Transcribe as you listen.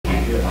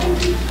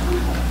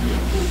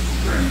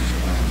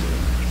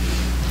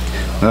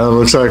Well, it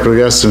looks like we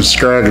got some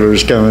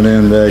stragglers coming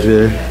in back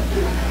there.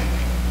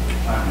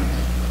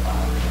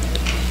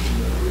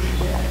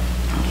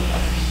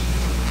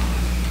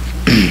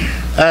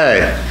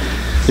 Hey,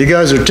 you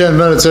guys are 10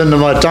 minutes into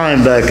my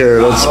time back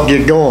there. Let's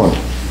get going.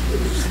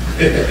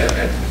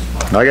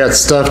 I got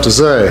stuff to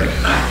say.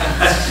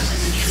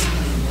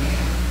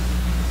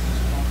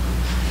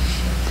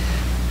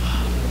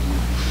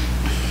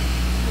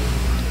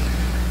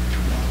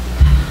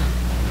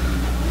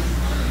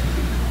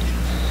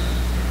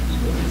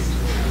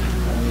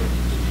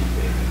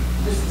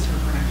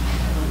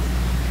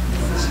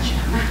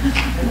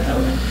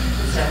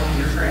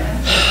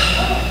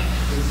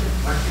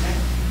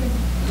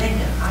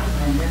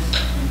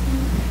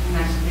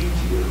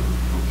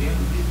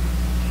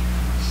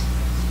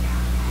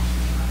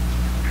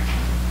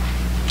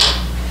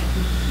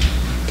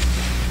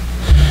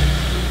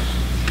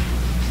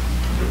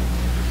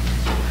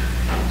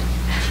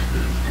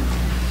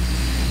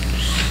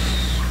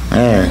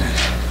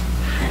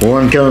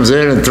 One comes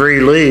in and 3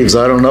 leaves.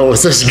 I don't know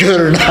if this is good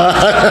or not.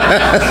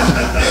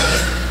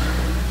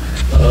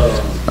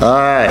 All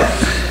right.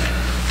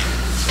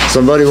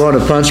 Somebody want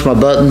to punch my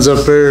buttons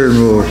up here and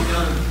we'll...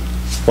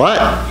 What?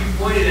 You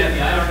pointed at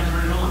me. I already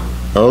turned it on.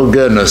 Oh,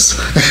 goodness.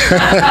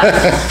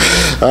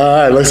 All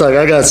right. Looks like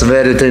I got some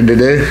editing to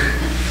do.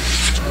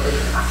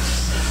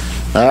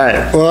 All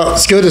right. Well,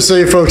 it's good to see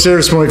you folks here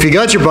this morning. If you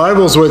got your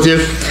Bibles with you,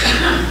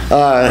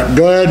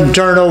 go ahead and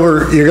turn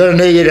over. You're going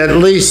to need at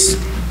least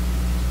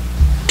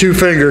 2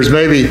 fingers,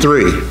 maybe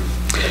 3.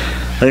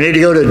 I need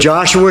to go to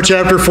Joshua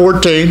chapter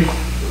 14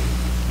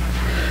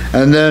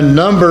 and then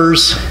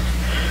Numbers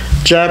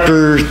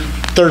chapter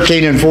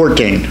 13 and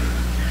 14.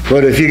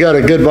 But if you got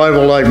a good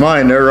Bible like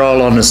mine, they're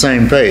all on the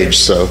same page.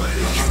 So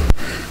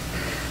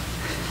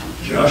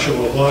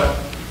Joshua what?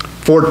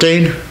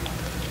 14.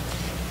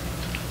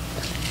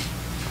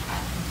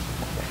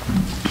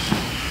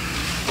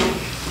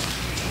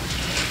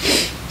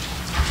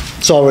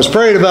 So I was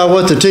praying about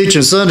what to teach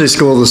in Sunday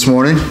school this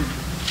morning.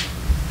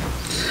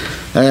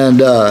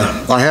 And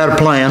I had a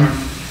plan,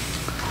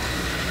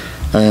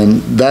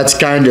 and that's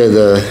kind of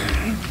the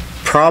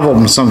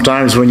problem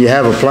sometimes when you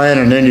have a plan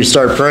and then you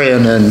start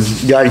praying and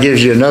God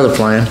gives you another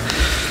plan.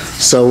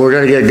 So we're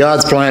going to get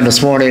God's plan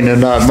this morning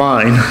and not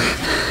mine.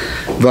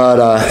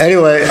 But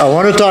anyway, I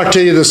want to talk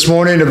to you this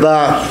morning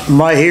about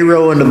my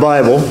hero in the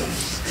Bible,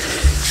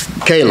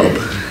 Caleb.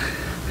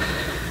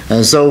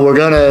 And so we're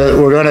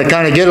gonna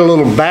kind of get a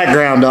little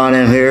background on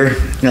him here,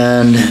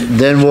 and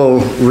then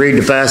we'll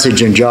read the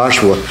passage in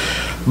Joshua.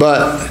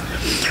 But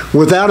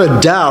without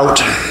a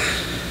doubt,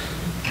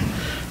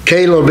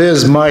 Caleb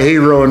is my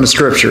hero in the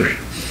Scripture.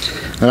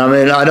 And I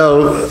mean, I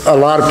know a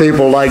lot of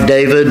people like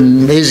David,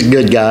 and he's a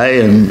good guy,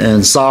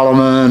 and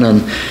Solomon,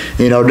 and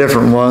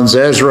different ones,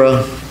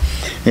 Ezra,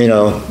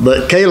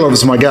 but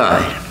Caleb's my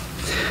guy.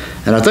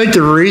 And I think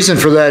the reason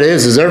for that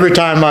is every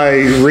time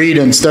I read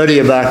and study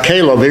about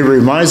Caleb, he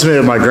reminds me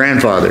of my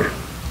grandfather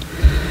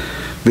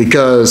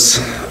because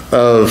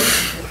of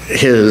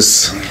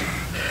his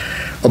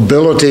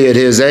ability at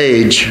his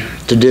age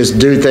to just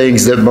do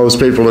things that most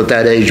people at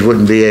that age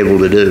wouldn't be able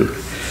to do.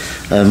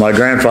 And my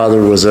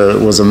grandfather was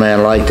a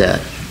man like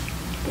that.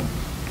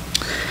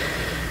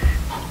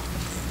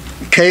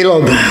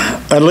 Caleb,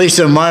 at least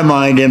in my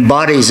mind,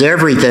 embodies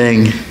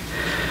everything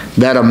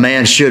that a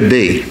man should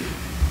be.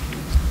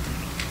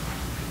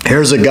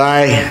 Here's a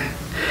guy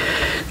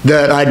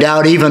that I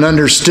doubt even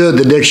understood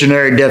the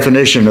dictionary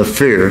definition of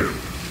fear.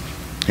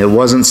 It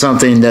wasn't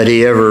something that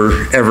he ever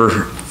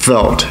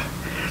felt.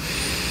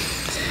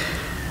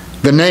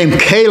 The name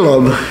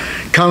Caleb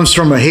comes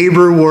from a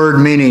Hebrew word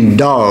meaning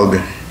dog,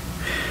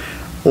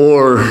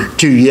 or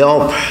to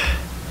yelp,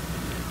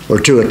 or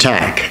to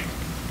attack.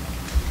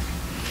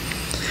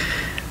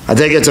 I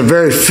think it's a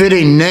very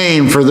fitting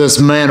name for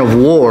this man of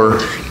war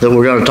that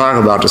we're going to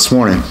talk about this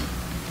morning.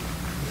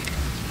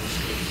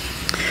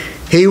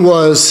 He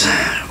was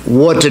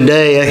what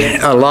today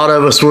a lot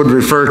of us would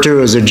refer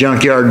to as a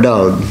junkyard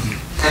dog.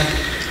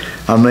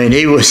 I mean,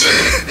 he was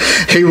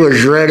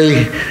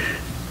ready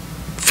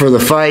for the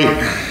fight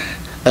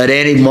at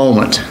any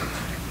moment.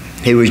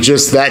 He was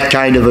just that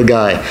kind of a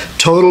guy,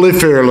 totally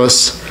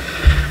fearless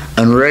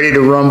and ready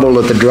to rumble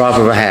at the drop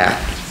of a hat.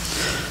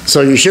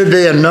 So you should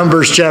be in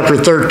Numbers chapter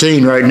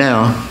 13 right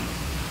now.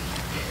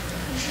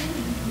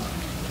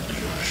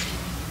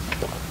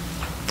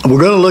 We're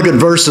going to look at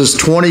verses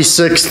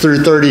 26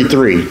 through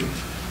 33.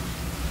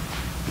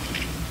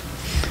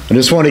 I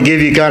just want to give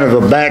you kind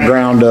of a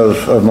background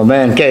of my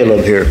man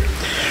Caleb here.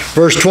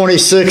 Verse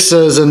 26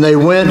 says, "And they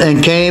went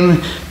and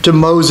came to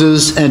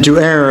Moses and to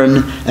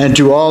Aaron and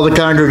to all the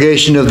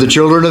congregation of the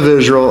children of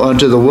Israel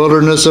unto the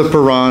wilderness of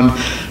Paran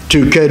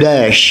to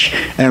Kadesh,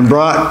 and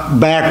brought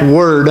back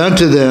word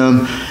unto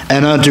them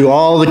and unto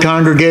all the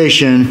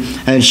congregation,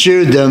 and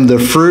shewed them the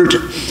fruit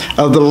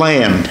of the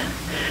land.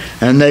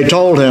 And they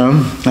told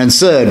him and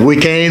said, We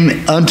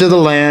came unto the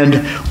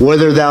land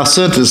whither thou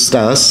sentest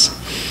us,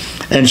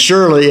 and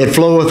surely it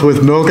floweth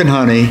with milk and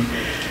honey.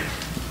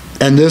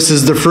 and this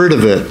is the fruit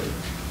of it.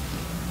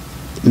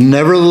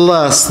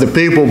 Nevertheless, the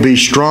people be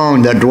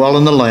strong that dwell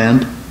in the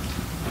land,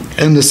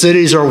 and the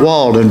cities are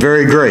walled and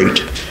very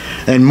great.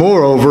 And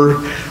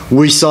moreover,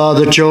 we saw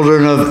the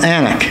children of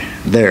Anak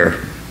there.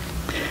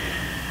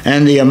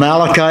 And the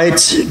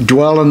Amalekites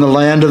dwell in the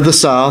land of the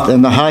south,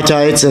 and the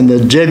Hittites and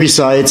the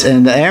Jebusites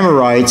and the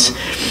Amorites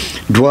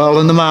dwell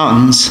in the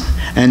mountains,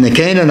 and the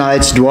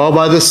Canaanites dwell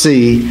by the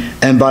sea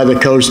and by the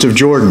coast of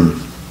Jordan.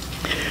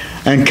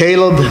 And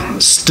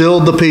Caleb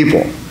stilled the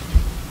people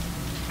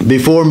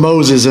before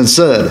Moses and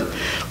said,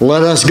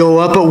 Let us go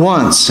up at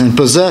once and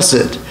possess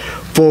it,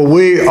 for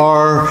we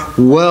are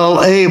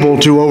well able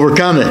to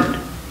overcome it.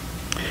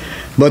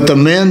 But the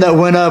men that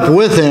went up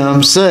with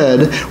him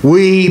said,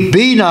 We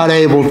be not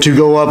able to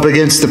go up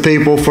against the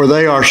people, for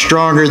they are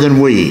stronger than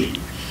we.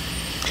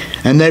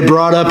 And they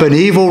brought up an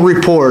evil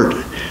report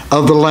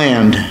of the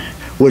land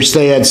which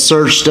they had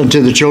searched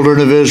unto the children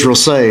of Israel,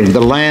 saying,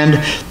 The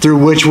land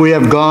through which we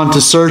have gone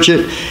to search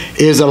it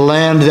is a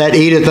land that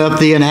eateth up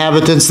the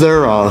inhabitants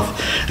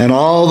thereof, and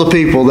all the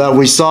people that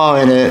we saw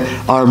in it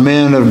are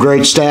men of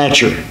great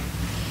stature.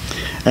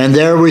 And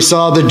there we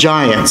saw the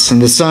giants and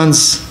the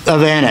sons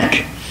of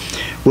Anak,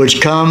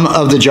 which come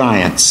of the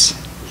giants.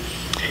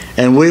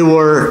 And we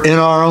were in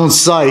our own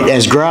sight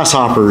as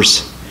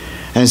grasshoppers,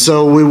 and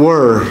so we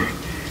were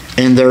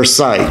in their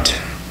sight.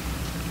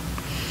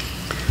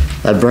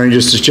 That brings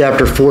us to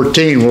chapter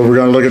 14, where we're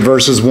going to look at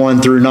verses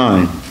 1 through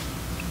 9.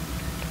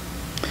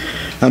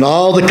 And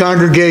all the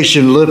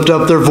congregation lifted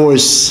up their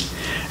voice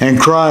and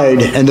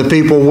cried, and the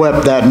people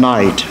wept that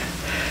night.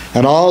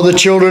 And all the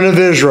children of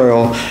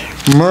Israel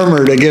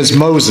murmured against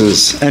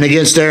Moses and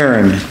against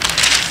Aaron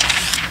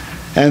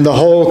and the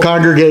whole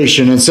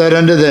congregation, and said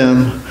unto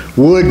them,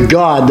 Would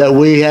God that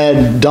we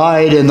had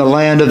died in the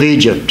land of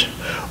Egypt,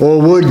 or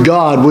would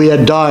God we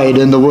had died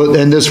in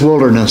this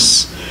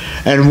wilderness?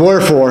 And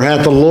wherefore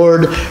hath the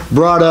Lord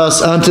brought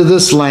us unto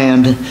this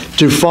land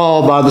to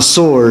fall by the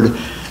sword,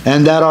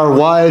 and that our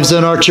wives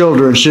and our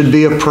children should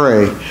be a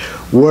prey?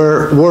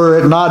 Were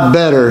it not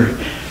better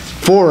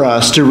for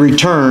us to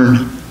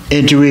return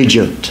into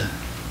Egypt?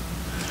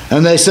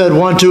 And they said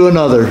one to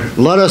another,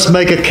 Let us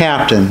make a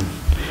captain,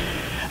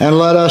 and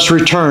let us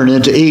return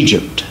into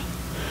Egypt.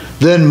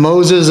 Then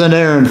Moses and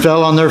Aaron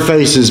fell on their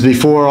faces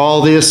before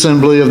all the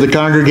assembly of the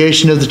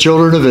congregation of the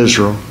children of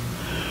Israel.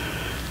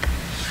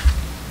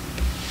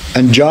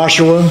 And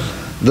Joshua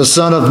the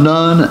son of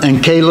Nun,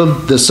 and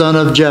Caleb the son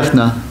of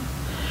Jephunneh,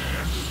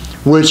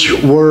 which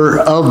were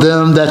of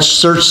them that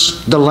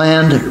searched the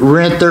land,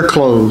 rent their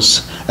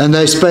clothes. And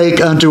they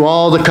spake unto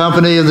all the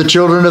company of the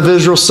children of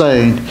Israel,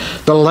 saying,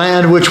 The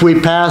land which we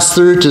passed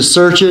through to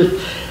search it,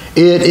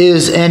 it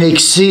is an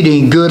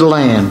exceeding good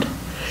land.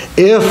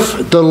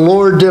 If the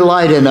Lord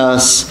delight in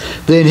us,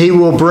 then he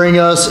will bring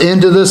us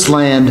into this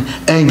land,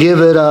 and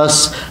give it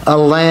us a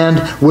land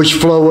which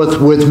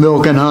floweth with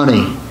milk and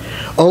honey.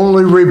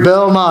 Only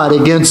rebel not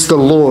against the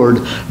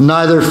Lord,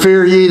 neither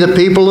fear ye the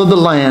people of the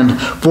land,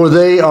 for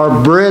they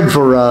are bread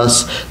for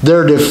us.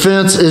 Their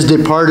defense is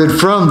departed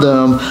from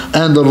them,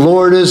 and the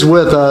Lord is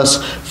with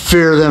us.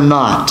 Fear them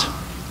not.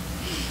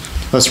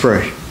 Let's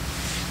pray.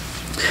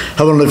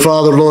 Heavenly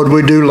Father, Lord,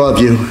 we do love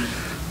you.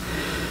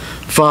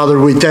 Father,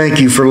 we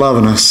thank you for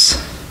loving us.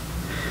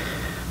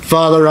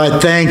 Father, I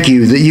thank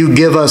you that you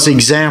give us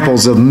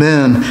examples of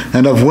men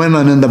and of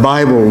women in the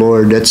Bible,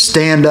 Lord, that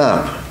stand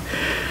up.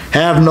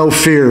 Have no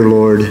fear,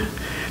 Lord,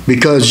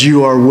 because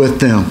you are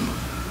with them.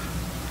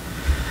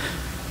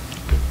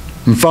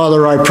 And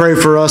Father, I pray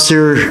for us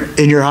here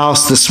in your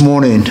house this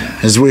morning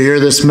as we hear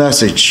this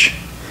message,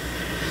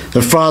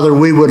 that Father,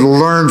 we would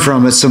learn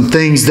from it some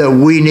things that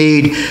we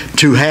need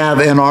to have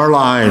in our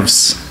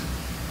lives,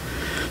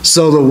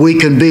 so that we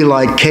can be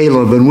like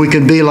Caleb, and we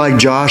can be like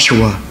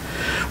Joshua.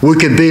 We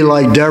can be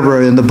like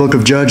Deborah in the book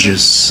of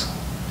Judges.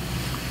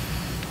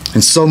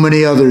 And so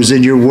many others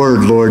in your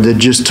word, Lord, that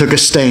just took a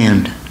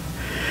stand,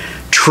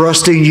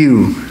 trusting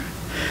you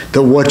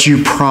that what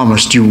you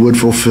promised you would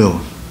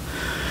fulfill.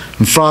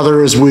 And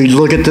Father, as we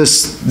look at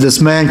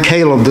this man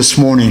Caleb this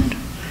morning,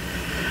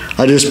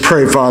 I just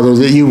pray, Father,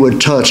 that you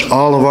would touch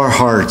all of our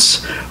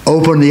hearts.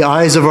 Open the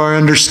eyes of our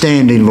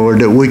understanding, Lord,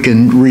 that we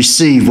can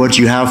receive what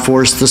you have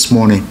for us this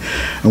morning.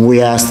 And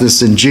we ask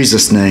this in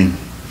Jesus' name.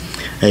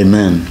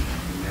 Amen.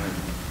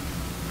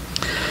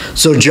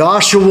 So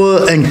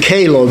Joshua and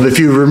Caleb, if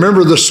you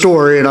remember the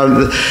story,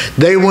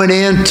 they went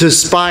in to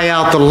spy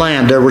out the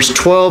land. There was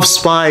 12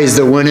 spies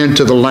that went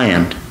into the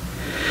land.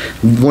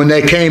 When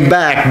they came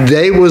back,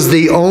 they was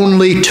the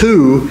only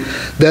two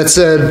that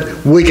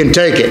said, we can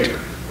take it.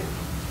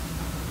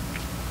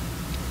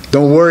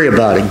 Don't worry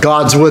about it.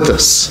 God's with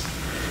us.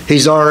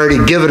 He's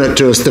already given it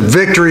to us. The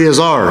victory is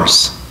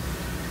ours.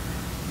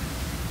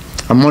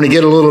 I'm going to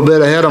get a little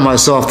bit ahead of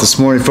myself this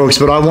morning, folks,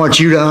 but I want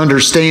you to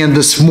understand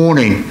this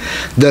morning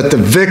that the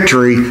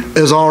victory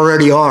is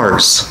already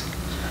ours.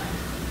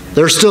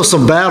 There's still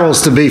some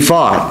battles to be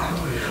fought,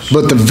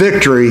 but the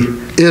victory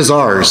is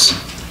ours,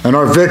 and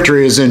our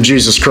victory is in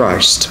Jesus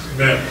Christ.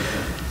 Amen.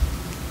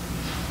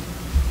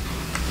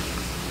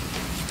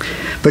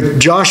 But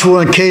Joshua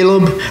and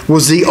Caleb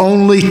was the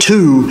only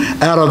two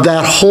out of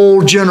that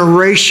whole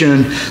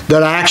generation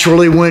that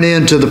actually went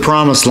into the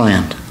promised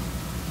land.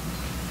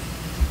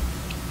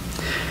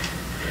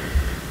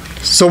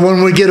 So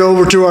when we get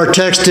over to our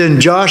text in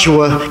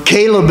Joshua,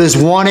 Caleb is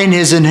wanting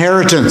his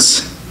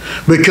inheritance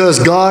because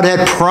God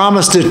had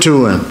promised it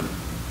to him.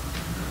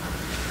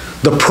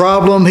 The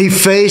problem he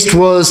faced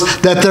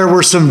was that there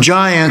were some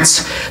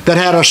giants that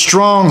had a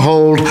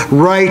stronghold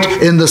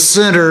right in the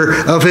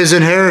center of his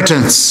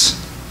inheritance.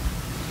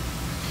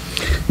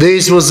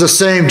 These was the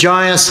same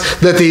giants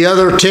that the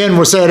other 10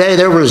 were saying, hey,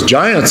 there was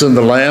giants in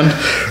the land.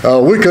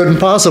 We couldn't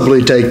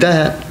possibly take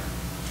that.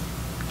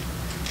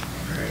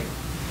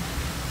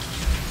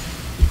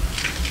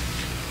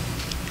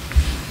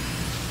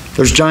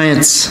 There's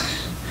giants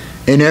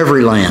in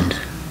every land.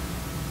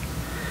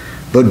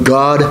 But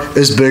God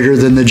is bigger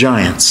than the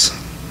giants.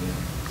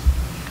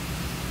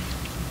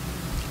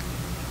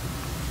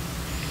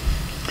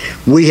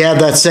 We have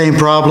that same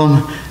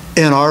problem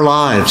in our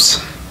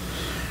lives.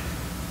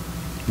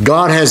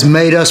 God has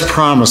made us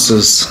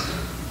promises.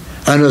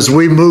 And as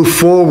we move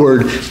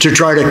forward to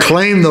try to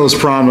claim those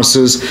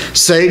promises,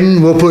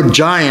 Satan will put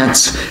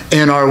giants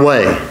in our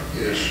way.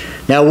 Yes.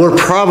 Now, we're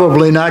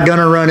probably not going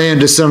to run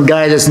into some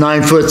guy that's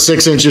 9 foot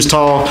 6 inches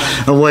tall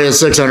and weighs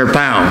 600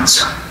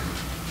 pounds.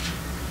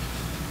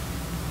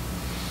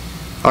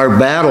 Our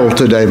battle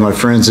today, my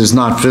friends, is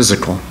not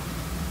physical.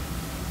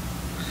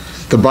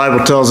 The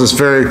Bible tells us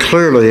very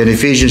clearly in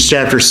Ephesians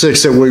chapter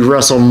 6 that we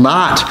wrestle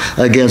not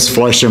against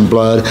flesh and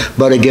blood,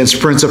 but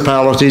against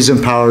principalities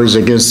and powers,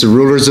 against the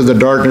rulers of the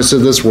darkness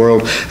of this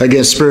world,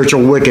 against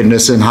spiritual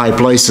wickedness in high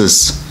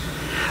places.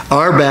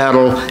 Our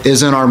battle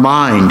is in our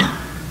mind.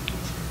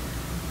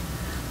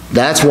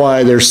 That's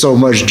why there's so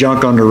much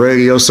junk on the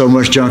radio, so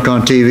much junk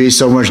on TV,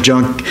 so much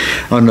junk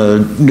on the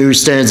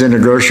newsstands in the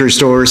grocery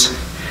stores.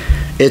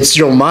 It's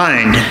your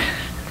mind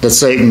that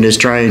Satan is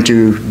trying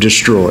to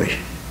destroy.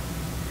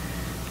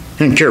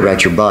 He doesn't care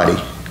about your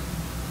body.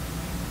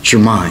 It's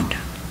your mind.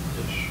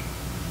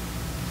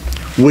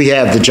 We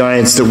have the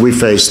giants that we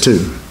face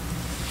too.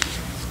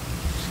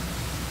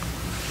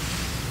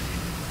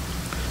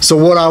 So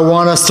what I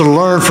want us to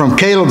learn from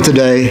Caleb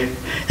today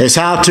is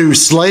how to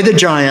slay the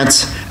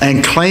giants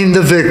and claim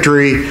the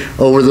victory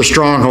over the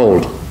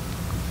stronghold.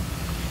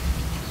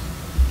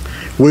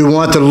 We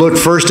want to look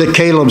first at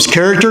Caleb's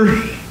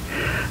character,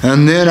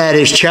 and then at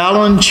his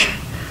challenge,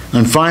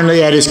 and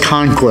finally at his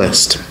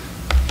conquest.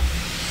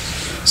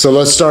 So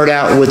let's start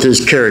out with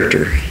his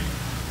character.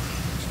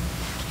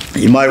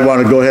 You might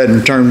want to go ahead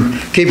and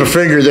keep a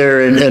finger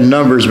there in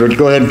Numbers, but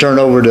go ahead and turn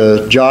over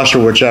to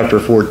Joshua chapter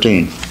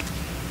 14.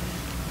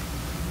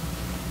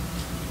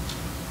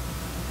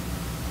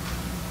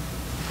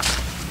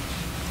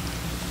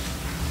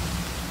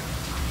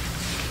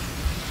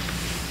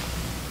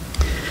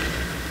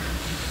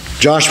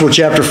 Joshua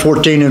chapter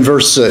 14 and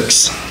verse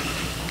 6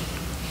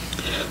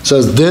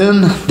 says,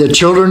 Then the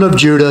children of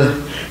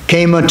Judah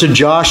came unto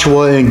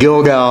Joshua in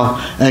Gilgal,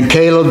 and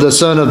Caleb the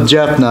son of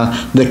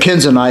Jephunneh the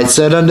Kenizzite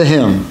said unto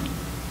him,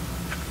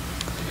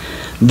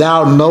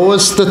 Thou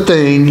knowest the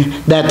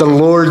thing that the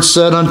Lord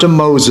said unto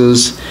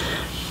Moses,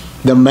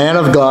 the man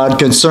of God,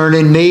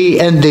 concerning me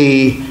and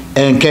thee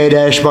and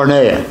Kadesh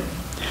Barnea.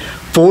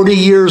 40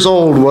 years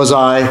old was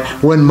I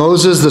when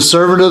Moses, the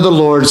servant of the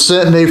Lord,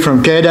 sent me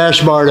from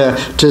Kadesh Barnea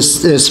to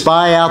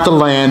spy out the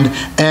land,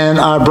 and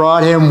I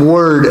brought him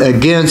word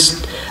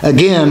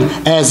again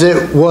as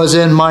it was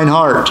in mine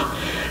heart.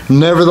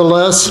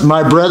 Nevertheless,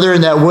 my brethren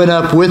that went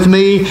up with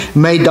me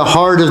made the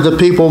heart of the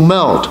people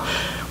melt.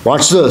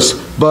 Watch this.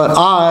 But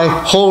I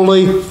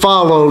wholly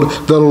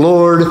followed the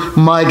Lord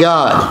my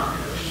God.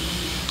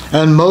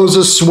 And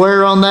Moses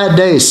sware on that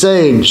day,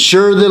 saying,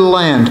 Sure the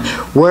land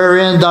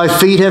wherein thy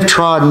feet have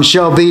trodden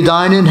shall be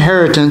thine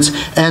inheritance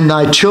and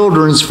thy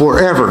children's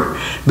forever,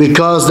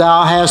 because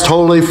thou hast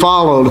wholly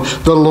followed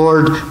the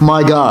Lord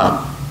my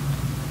God.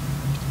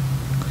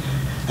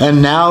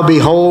 And now,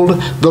 behold,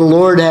 the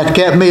Lord hath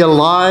kept me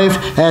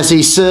alive, as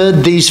he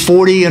said, these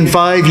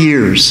 45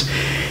 years,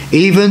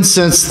 even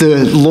since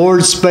the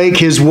Lord spake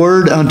his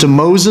word unto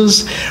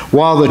Moses,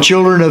 while the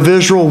children of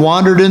Israel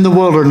wandered in the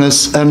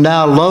wilderness. And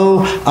now,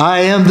 lo, I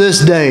am this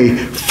day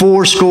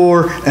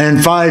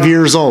 85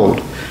 years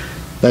old.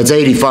 That's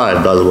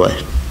 85, by the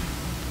way.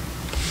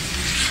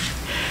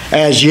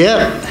 As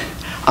yet,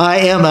 I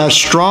am as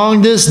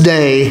strong this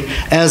day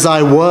as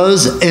I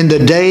was in the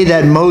day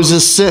that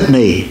Moses sent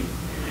me.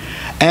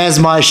 As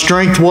my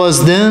strength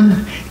was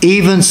then,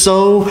 even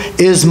so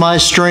is my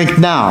strength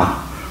now,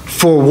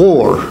 for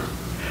war,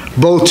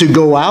 both to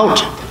go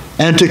out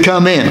and to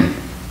come in.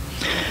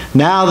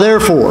 Now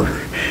therefore,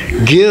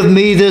 give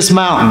me this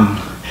mountain,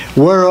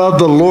 whereof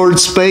the Lord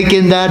spake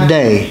in that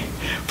day.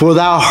 For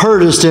thou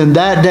heardest in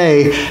that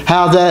day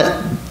how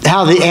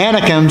the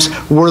Anakims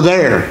were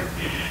there,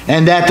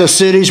 and that the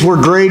cities were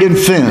great and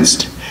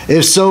fenced.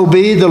 If so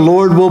be the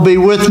Lord will be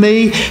with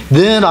me,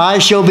 then I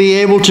shall be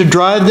able to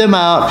drive them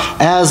out,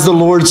 as the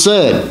Lord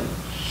said.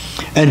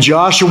 And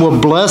Joshua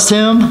blessed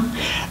him,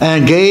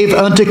 and gave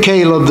unto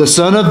Caleb the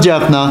son of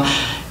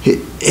Jephunneh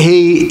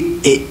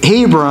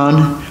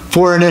Hebron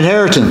for an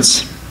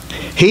inheritance.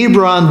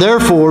 Hebron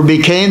therefore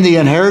became the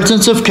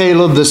inheritance of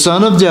Caleb the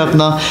son of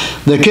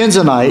Jephunneh the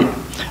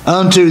Kenizzite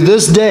unto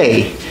this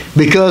day,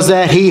 because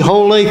that he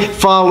wholly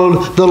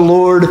followed the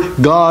Lord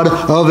God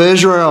of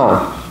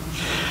Israel.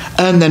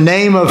 And the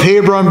name of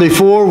Hebron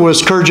before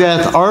was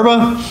Kirjath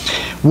Arba,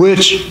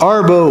 which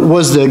Arba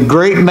was the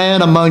great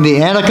man among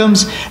the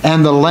Anakims,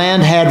 and the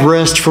land had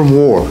rest from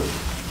war.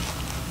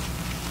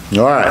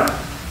 All right.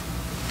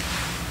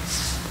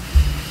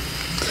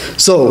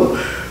 So,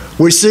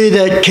 we see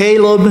that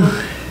Caleb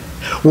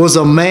was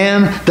a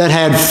man that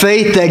had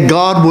faith that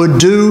God would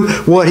do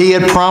what he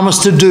had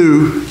promised to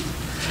do.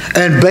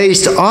 And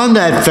based on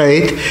that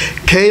faith,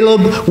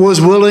 Caleb was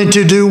willing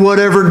to do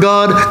whatever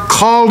God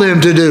called him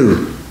to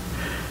do.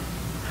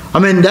 I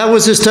mean, that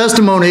was his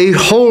testimony. He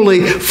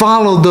wholly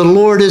followed the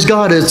Lord his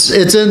God.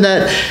 It's in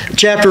that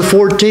chapter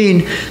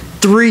 14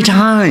 3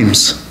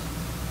 times.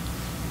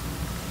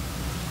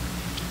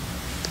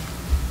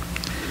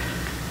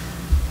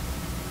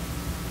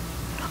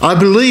 I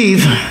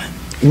believe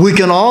we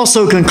can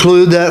also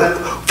conclude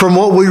that from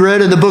what we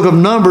read in the book of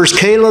Numbers,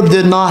 Caleb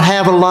did not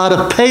have a lot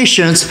of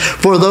patience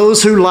for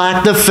those who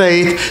lacked the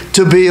faith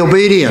to be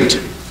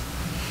obedient.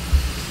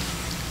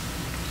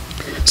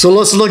 So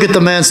let's look at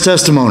the man's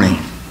testimony.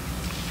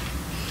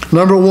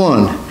 Number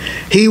 1,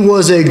 he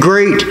was a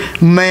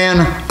great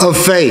man of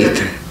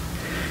faith.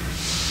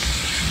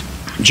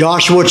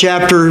 Joshua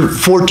chapter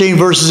 14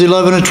 verses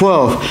 11 and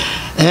 12.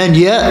 And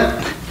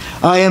yet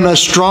I am as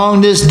strong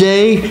this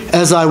day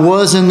as I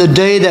was in the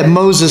day that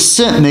Moses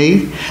sent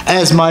me.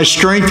 As my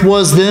strength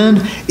was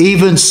then,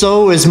 even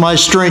so is my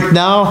strength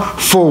now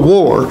for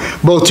war,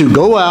 both to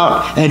go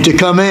out and to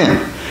come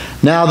in.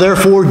 Now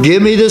therefore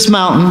give me this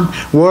mountain,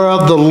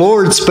 whereof the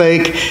Lord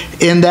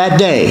spake in that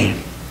day.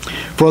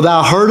 For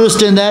thou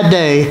heardest in that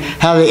day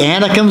how the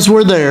Anakims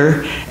were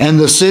there, and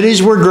the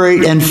cities were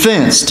great and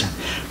fenced.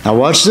 Now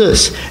watch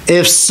this.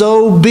 If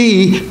so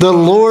be the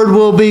Lord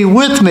will be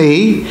with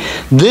me,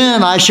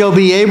 then I shall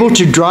be able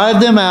to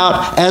drive them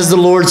out, as the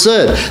Lord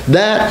said.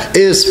 That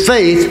is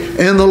faith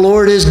in the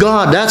Lord his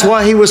God. That's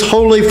why he was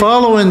wholly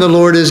following the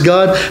Lord his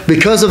God,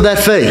 because of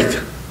that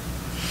faith.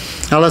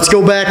 Now let's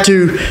go back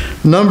to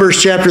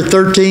Numbers chapter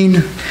 13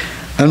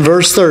 and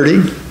verse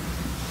 30.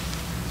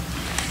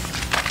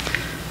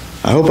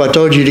 I hope I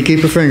told you to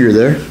keep a finger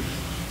there.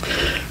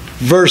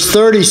 Verse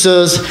 30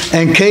 says,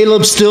 and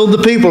Caleb stilled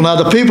the people. Now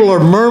the people are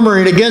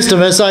murmuring against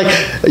him. It's like,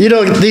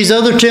 these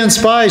other 10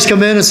 spies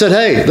come in and said,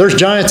 hey, there's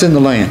giants in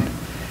the land.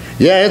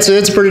 Yeah, it's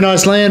a pretty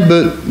nice land,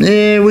 but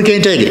we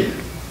can't take it.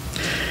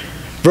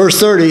 Verse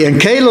 30,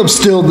 and Caleb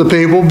stilled the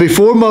people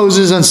before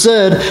Moses and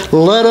said,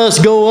 let us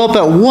go up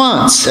at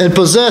once and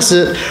possess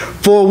it,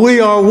 for we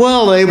are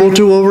well able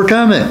to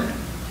overcome it.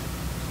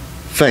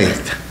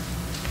 Faith.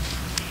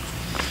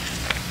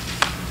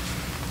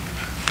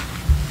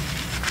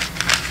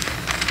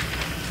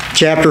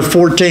 Chapter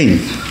 14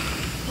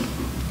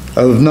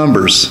 of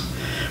Numbers,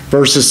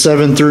 verses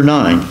 7 through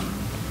 9.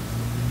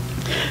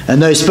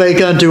 And they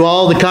spake unto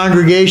all the company,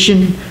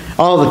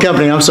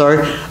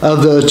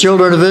 of the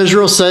children of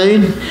Israel,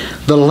 saying,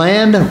 the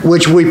land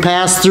which we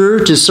passed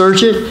through to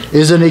search it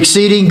is an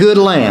exceeding good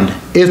land.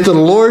 If the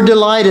Lord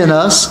delight in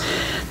us,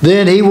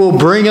 then he will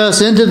bring us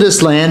into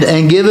this land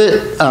and give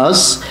it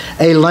us,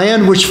 a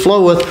land which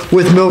floweth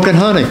with milk and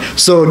honey.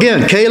 So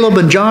again, Caleb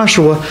and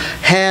Joshua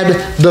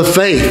had the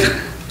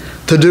faith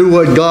to do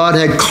what God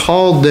had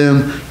called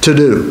them to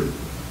do.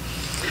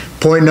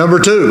 Point number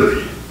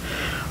 2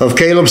 of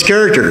Caleb's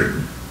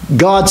character,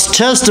 God's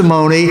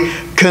testimony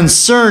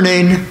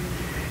concerning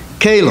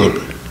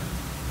Caleb.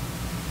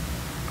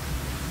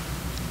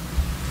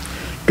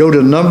 Go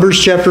to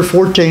Numbers chapter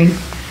 14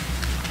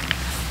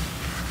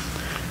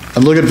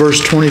 and look at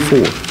verse 24.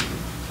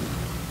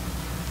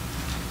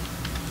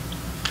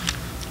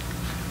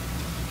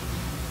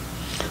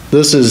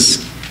 This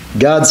is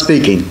God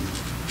speaking.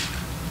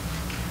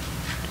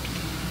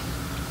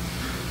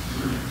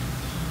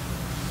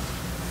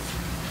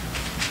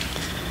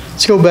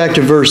 Let's go back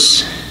to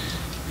verse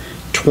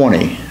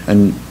 20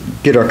 and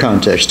get our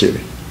context here.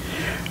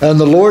 And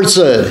the Lord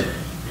said,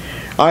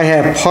 I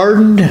have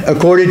pardoned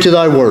according to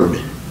thy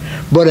word,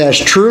 but as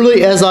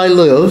truly as I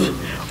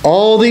live,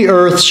 all the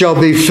earth shall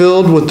be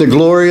filled with the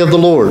glory of the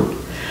Lord.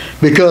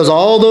 Because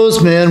all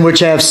those men which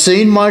have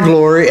seen my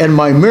glory and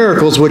my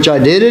miracles which I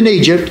did in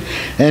Egypt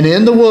and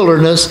in the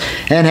wilderness,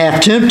 and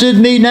have tempted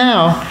me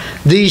now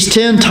these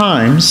 10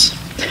 times,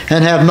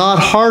 and have not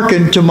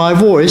hearkened to my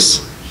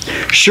voice,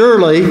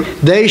 surely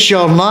they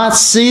shall not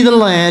see the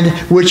land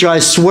which I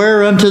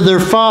swear unto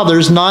their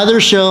fathers, neither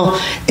shall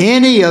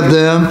any of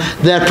them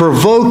that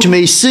provoked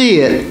me see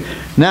it.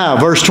 Now,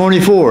 verse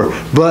 24,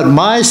 but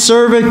my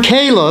servant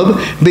Caleb,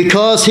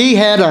 because he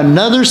had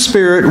another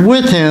spirit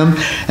with him,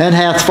 and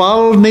hath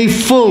followed me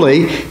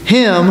fully,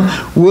 him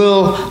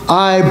will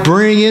I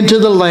bring into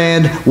the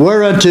land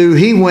whereunto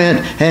he went,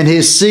 and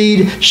his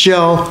seed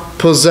shall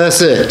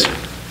possess it.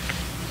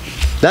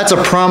 That's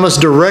a promise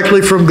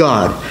directly from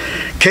God.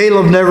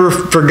 Caleb never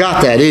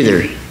forgot that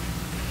either.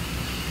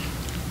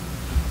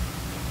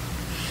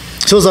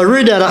 So as I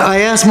read that,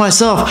 I ask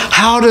myself,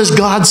 how does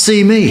God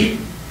see me?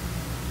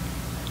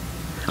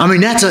 I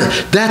mean, that's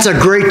a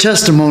great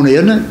testimony,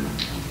 isn't it?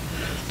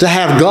 To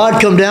have God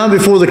come down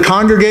before the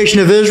congregation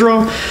of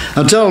Israel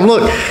and tell them,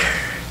 look,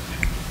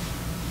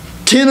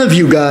 10 of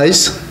you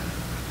guys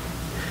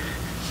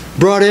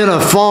brought in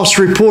a false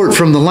report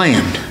from the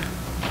land.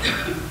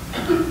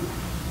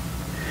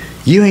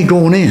 You ain't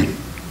going in.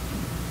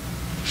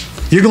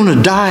 You're going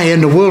to die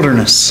in the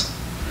wilderness.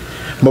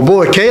 My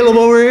boy Caleb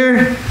over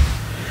here,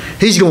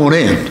 he's going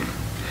in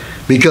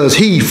because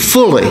he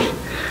fully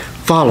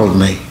followed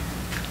me.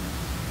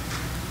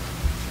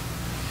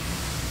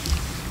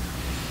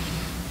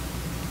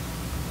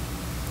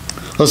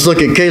 Let's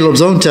look at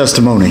Caleb's own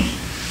testimony.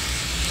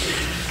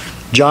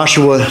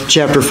 Joshua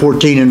chapter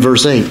 14 and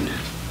verse 8.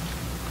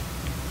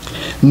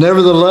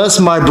 Nevertheless,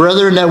 my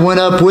brethren that went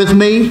up with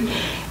me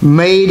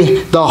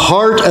made the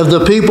heart of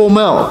the people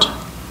melt,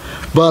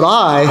 but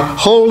I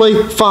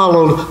wholly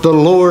followed the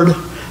Lord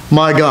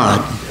my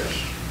God.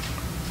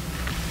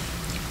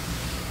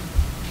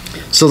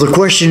 So the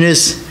question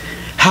is,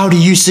 how do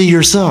you see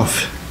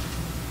yourself?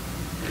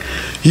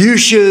 You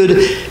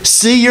should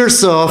see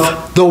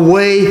yourself the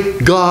way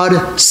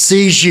God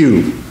sees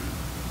you.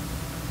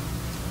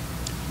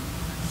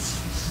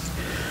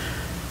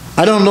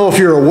 I don't know if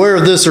you're aware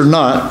of this or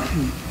not,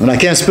 and I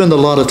can't spend a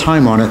lot of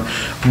time on it,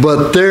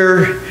 but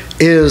there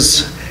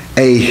is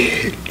a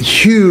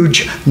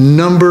huge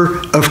number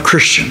of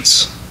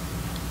Christians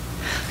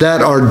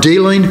that are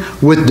dealing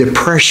with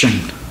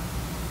depression,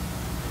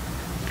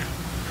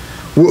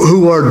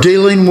 who are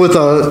dealing with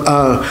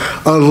a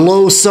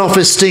low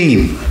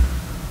self-esteem.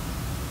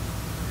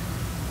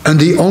 And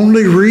the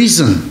only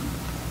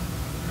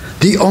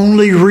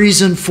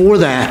reason for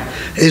that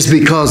is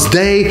because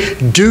they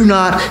do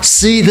not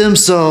see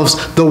themselves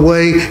the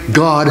way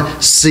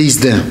God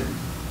sees them.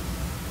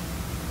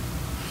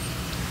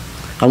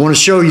 I want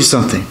to show you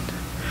something.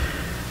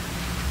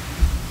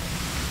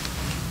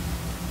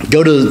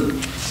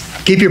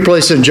 Keep your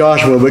place in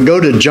Joshua, but go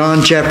to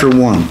John chapter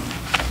 1.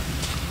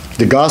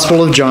 The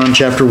Gospel of John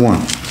chapter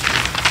 1.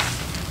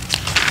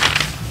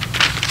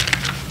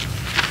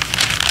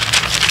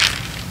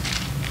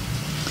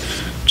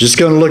 Just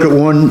going to look at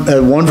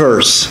one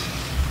verse.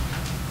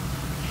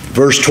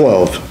 Verse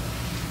 12.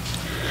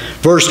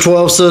 Verse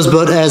 12 says,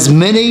 but as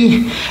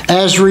many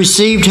as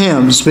received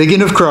him,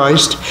 speaking of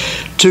Christ,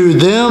 to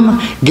them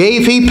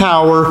gave he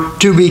power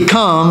to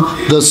become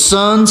the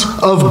sons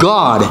of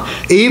God,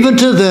 even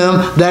to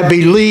them that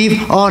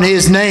believe on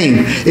his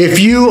name. If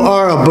you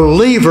are a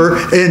believer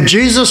in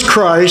Jesus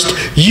Christ,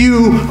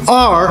 you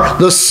are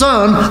the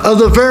son of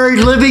the very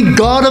living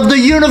God of the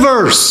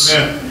universe.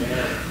 Amen.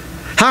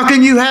 How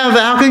can you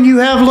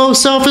have low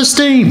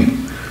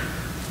self-esteem?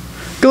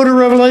 Go to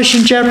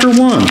Revelation chapter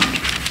 1.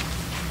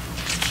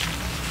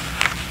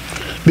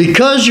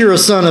 Because you're a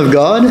son of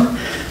God,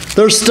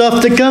 there's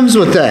stuff that comes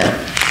with that.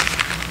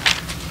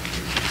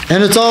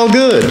 And it's all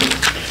good.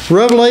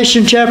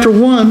 Revelation chapter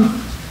 1.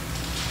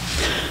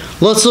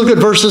 Let's look at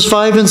verses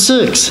 5 and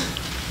 6.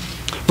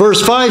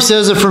 Verse 5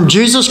 says that from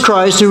Jesus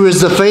Christ, who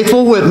is the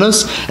faithful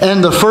witness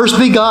and the first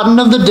begotten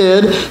of the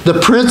dead, the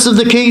prince of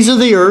the kings of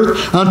the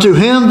earth, unto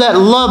him that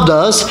loved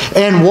us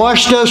and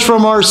washed us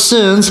from our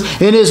sins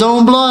in his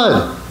own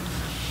blood.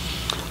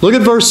 Look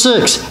at verse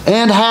 6.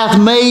 And hath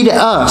made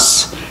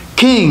us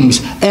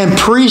kings and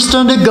priests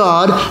unto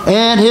God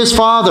and his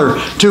Father.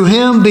 To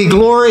him be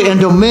glory and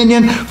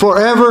dominion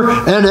forever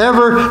and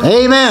ever.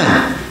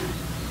 Amen.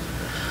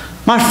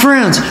 My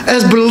friends,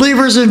 as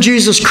believers in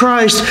Jesus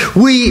Christ,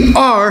 we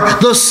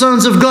are the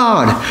sons of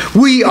God.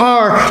 We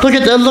are, look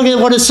at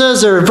what it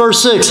says there in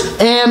verse 6,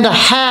 and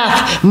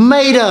hath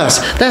made us.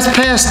 That's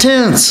past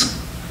tense.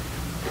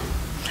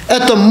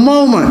 At the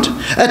moment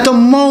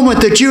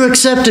that you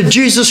accepted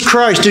Jesus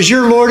Christ as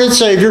your Lord and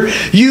Savior,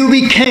 you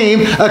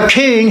became a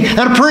king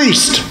and a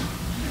priest.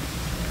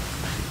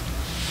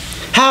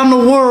 How in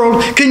the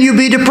world can you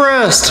be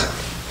depressed?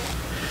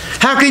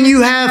 How can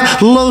you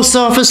have low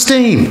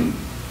self-esteem?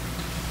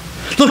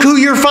 Look who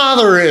your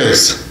father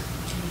is.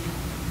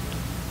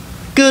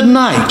 Good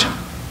night.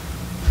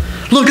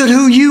 Look at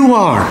who you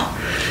are.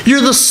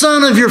 You're the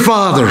son of your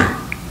father.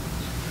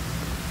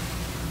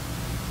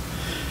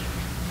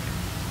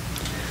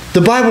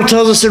 The Bible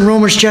tells us in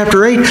Romans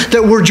chapter 8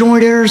 that we're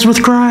joint heirs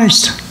with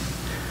Christ.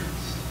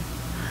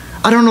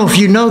 I don't know if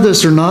you know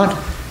this or not,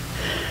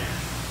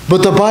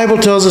 but the Bible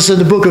tells us in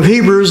the book of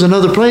Hebrews and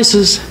other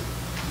places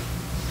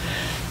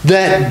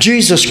that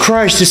Jesus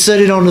Christ is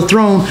sitting on the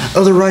throne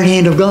of the right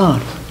hand of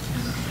God.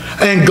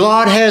 And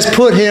God has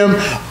put him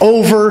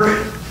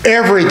over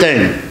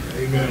everything.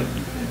 Amen.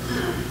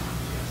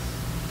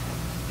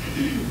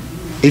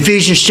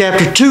 Ephesians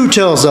chapter 2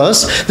 tells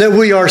us that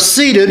we are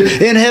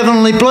seated in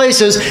heavenly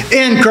places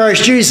in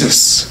Christ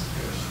Jesus.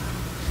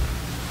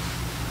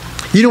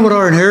 You know what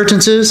our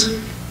inheritance is?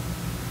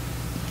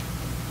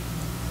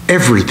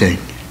 Everything.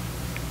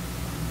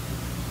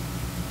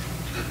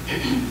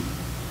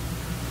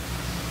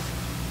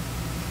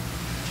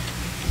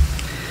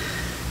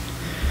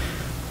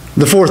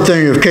 The fourth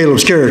thing of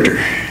Caleb's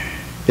character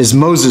is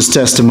Moses'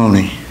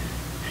 testimony.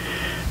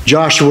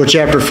 Joshua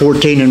chapter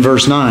 14 and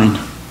verse 9.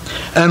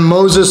 And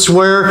Moses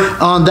sware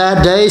on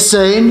that day,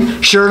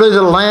 saying, surely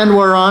the land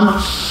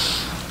whereon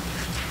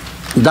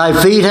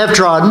thy feet have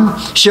trodden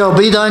shall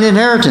be thine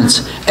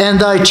inheritance,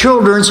 and thy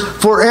children's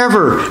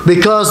forever,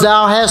 because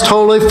thou hast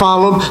wholly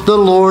followed the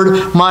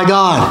Lord my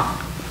God.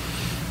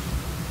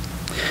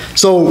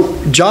 So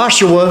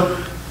Caleb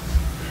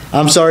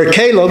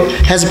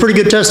has a pretty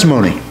good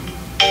testimony.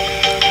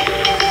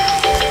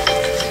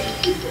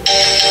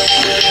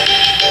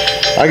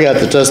 I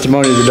got the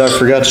testimony that I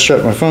forgot to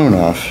shut my phone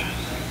off.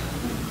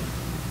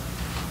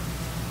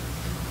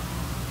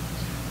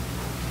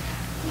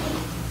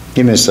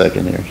 Give me a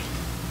second here.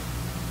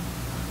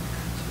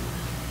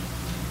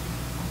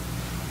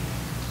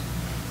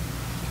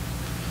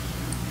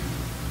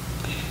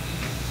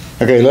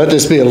 Okay, let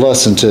this be a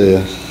lesson to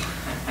you.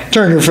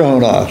 Turn your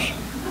phone off.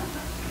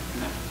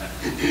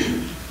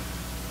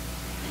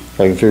 If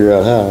I can figure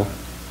out how.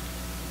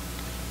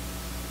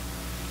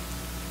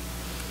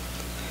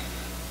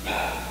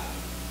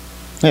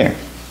 There.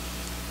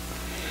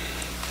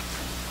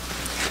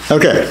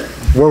 Okay,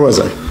 where was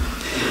I?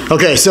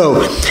 Okay,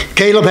 so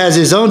Caleb has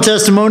his own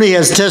testimony. He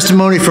has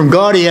testimony from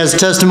God. He has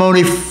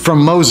testimony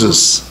from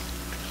Moses.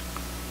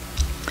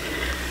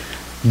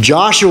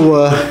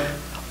 Joshua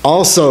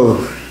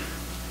also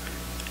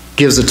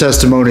gives a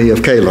testimony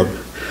of Caleb.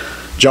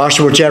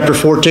 Joshua chapter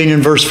 14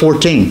 and verse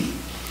 14.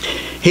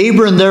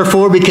 Hebron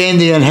therefore became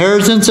the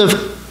inheritance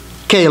of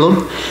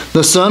Caleb,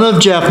 the son of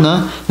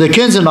Jephunneh, the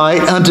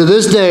Kenizzite, unto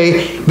this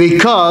day,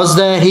 because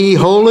that he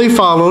wholly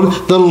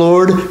followed the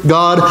Lord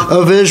God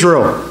of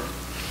Israel.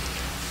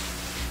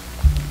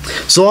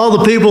 So all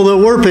the people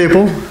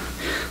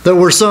that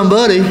were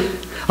somebody,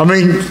 I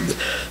mean,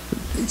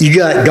 you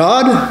got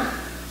God,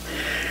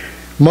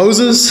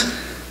 Moses,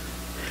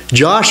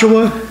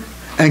 Joshua,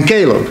 and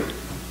Caleb.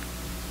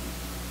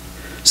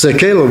 So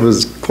Caleb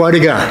was quite a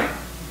guy.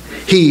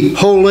 He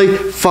wholly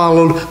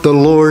followed the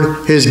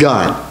Lord his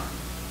God.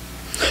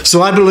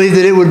 So I believe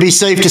that it would be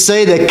safe to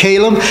say that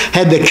Caleb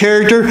had the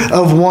character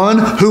of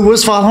one who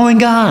was following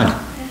God.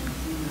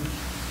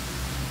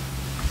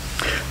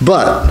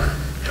 But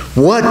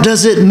what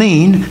does it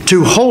mean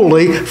to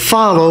wholly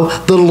follow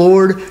the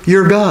Lord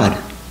your God?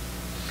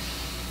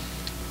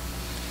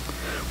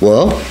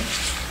 Well,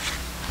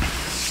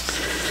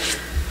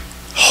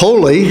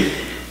 wholly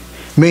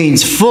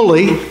means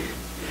fully,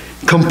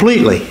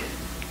 completely.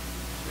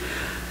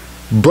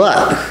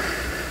 But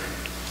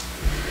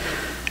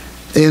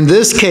in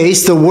this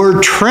case, the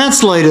word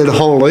translated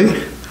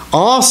holy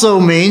also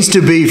means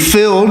to be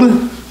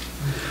filled,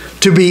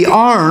 to be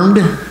armed,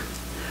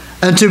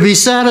 and to be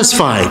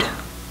satisfied.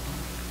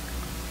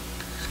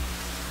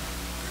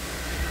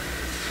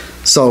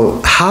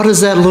 So, how does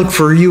that look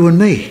for you and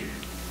me?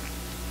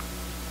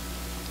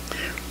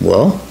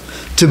 Well,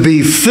 to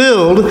be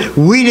filled,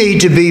 we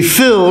need to be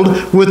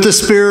filled with the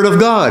Spirit of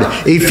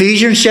God.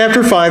 Ephesians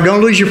chapter 5,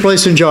 don't lose your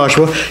place in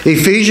Joshua.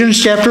 Ephesians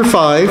chapter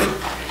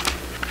 5.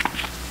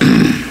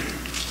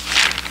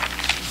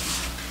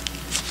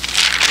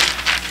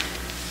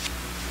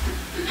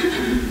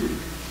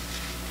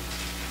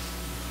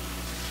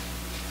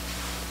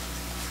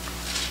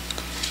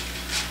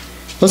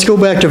 Let's go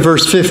back to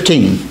verse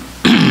 15.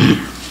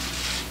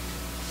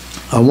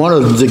 I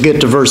wanted to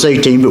get to verse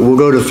 18, but we'll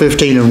go to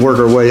 15 and work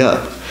our way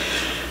up.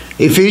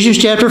 Ephesians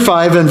chapter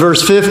 5 and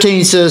verse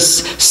 15 says,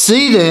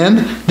 see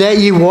then that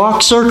ye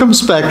walk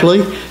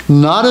circumspectly,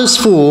 not as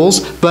fools,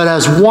 but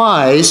as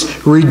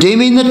wise,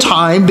 redeeming the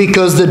time,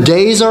 because the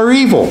days are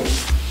evil.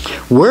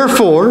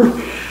 Wherefore,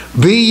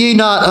 be ye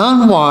not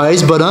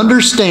unwise, but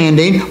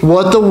understanding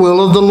what the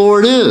will of the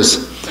Lord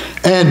is.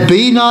 And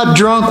be not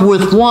drunk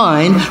with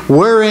wine,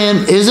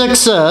 wherein is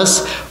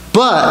excess,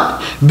 but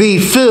be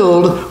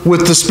filled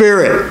with the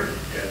Spirit.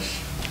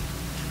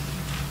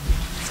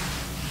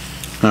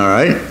 All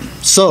right.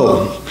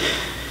 So,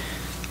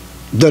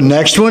 the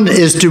next one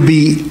is to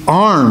be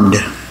armed.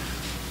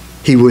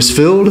 He was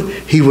filled,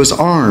 he was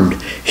armed.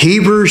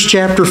 Hebrews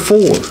chapter 4.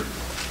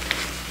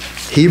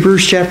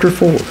 Hebrews chapter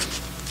 4.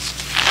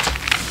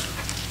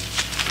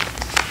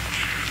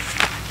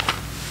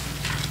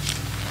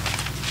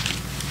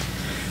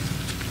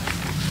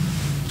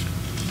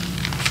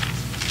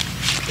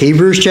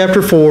 Hebrews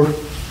chapter 4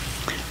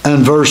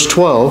 and verse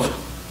 12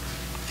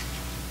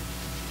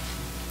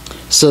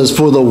 says,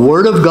 for the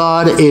word of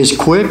God is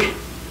quick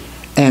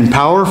and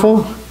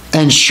powerful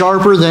and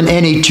sharper than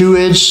any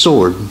two-edged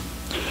sword,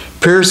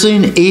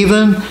 piercing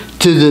even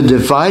to the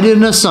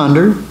dividing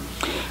asunder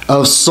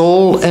of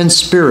soul and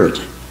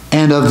spirit,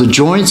 and of the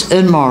joints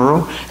and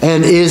marrow,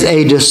 and is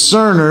a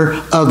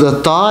discerner of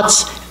the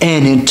thoughts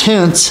and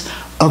intents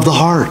of the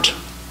heart.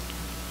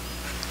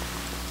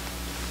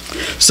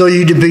 So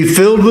you're to be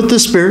filled with the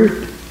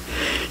Spirit,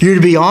 you're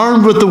to be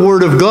armed with the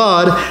Word of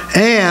God,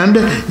 and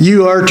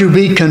you are to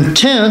be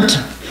content.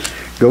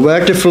 Go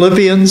back to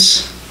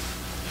Philippians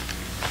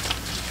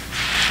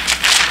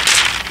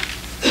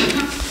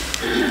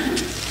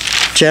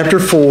chapter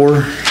 4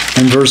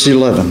 and verse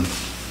 11.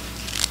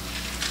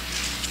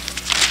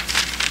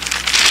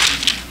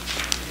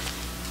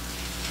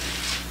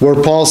 where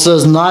Paul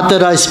says, "Not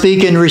that I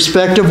speak in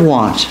respect of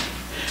want,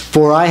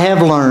 for I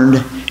have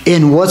learned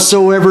in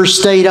whatsoever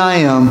state I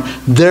am,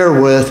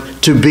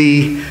 therewith to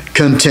be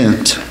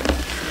content."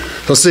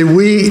 So see,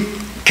 we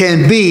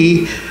can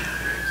be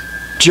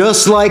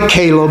just like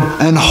Caleb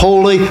and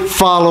wholly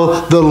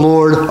follow the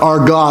Lord our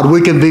God.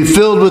 We can be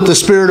filled with the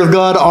Spirit of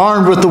God,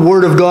 armed with the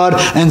Word of God,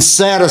 and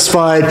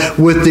satisfied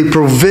with the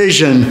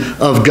provision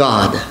of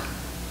God.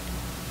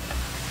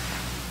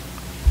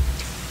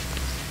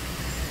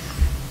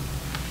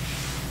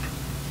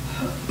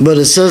 But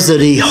it says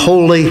that he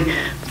wholly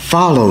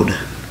followed.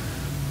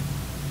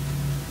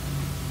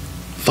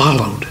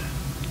 Followed.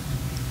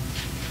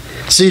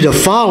 See, to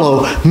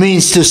follow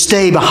means to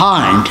stay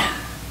behind.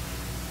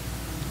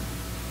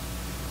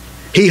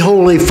 He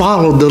wholly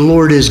followed the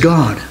Lord his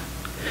God.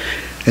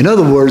 In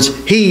other words,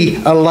 he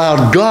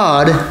allowed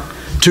God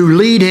to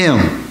lead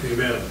him.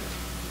 Amen.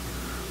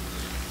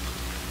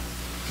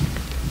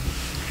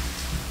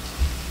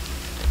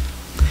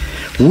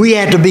 We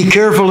have to be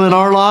careful in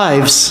our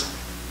lives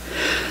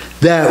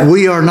that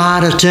we are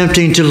not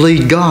attempting to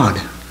lead God.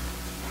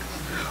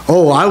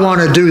 Oh, I want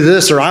to do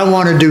this or I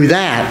want to do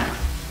that.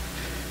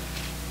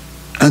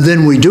 And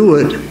then we do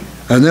it.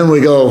 And then we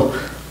go,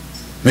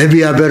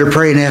 maybe I better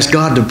pray and ask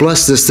God to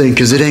bless this thing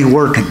because it ain't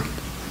working.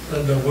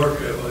 That don't work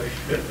that way.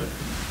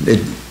 It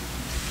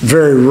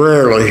very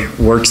rarely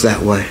works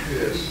that way.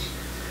 Yes.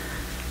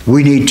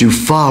 We need to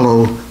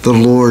follow the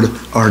Lord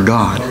our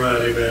God. All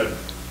right, amen.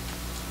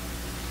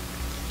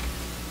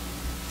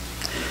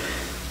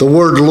 The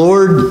word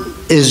Lord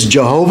is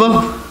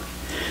Jehovah,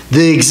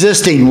 the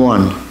existing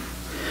one,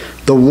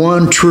 the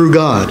one true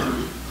God.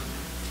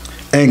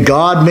 And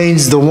God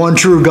means the one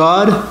true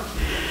God.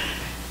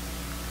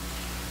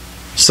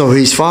 So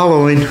he's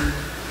following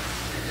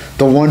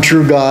the one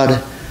true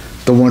God,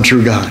 the one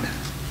true God.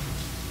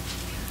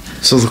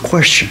 So the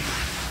question,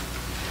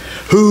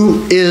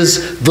 who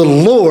is the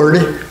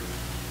Lord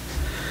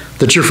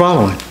that you're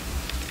following?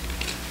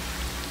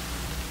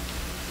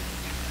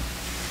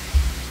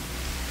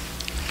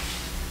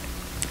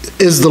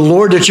 Is the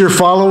Lord that you're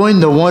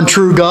following the one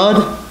true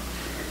God?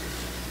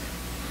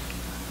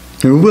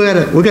 And we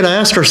got to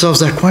ask ourselves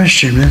that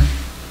question, man.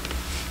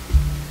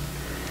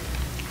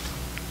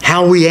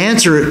 How we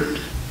answer it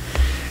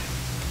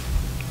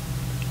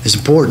is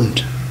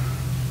important.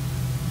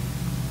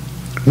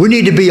 We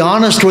need to be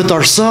honest with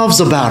ourselves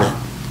about it.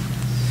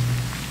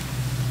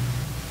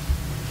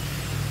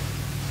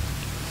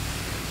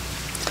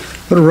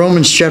 Go to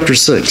Romans chapter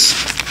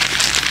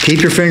 6.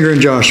 Keep your finger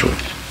in Joshua.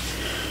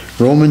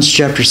 Romans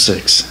chapter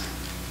 6.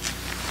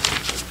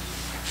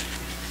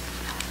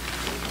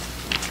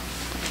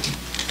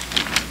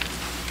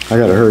 I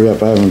got to hurry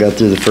up. I haven't got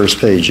through the first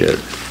page yet.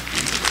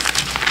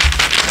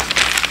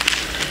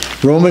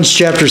 Romans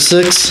chapter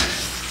 6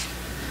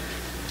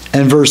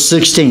 and verse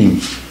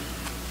 16.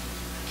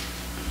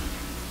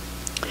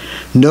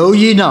 Know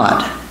ye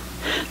not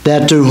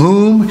that to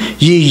whom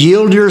ye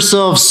yield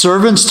yourselves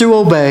servants to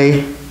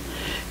obey,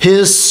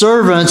 his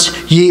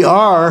servants ye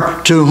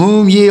are to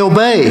whom ye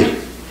obey,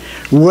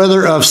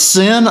 whether of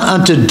sin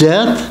unto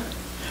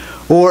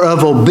death or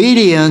of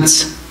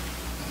obedience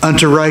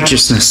unto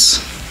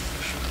righteousness.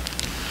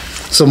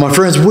 So my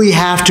friends, we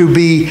have to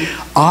be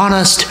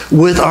honest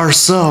with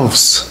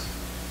ourselves.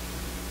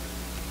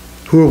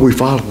 Who are we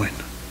following?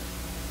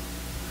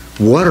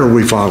 What are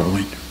we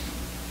following?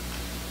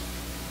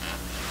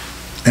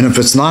 And if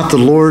it's not the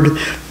Lord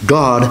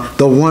God,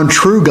 the one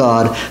true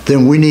God,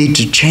 then we need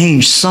to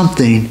change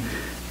something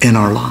in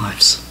our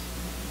lives.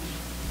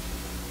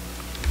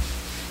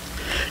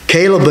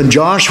 Caleb and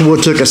Joshua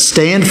took a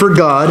stand for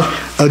God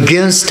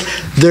against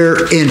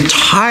their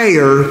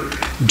entire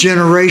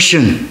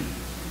generation.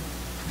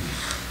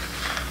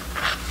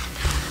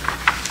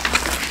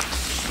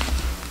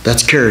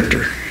 That's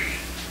character.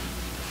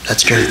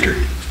 That's character.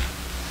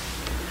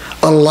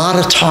 A lot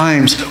of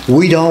times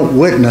we don't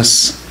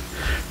witness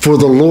for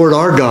the Lord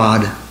our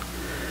God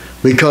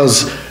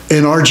because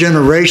in our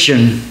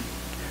generation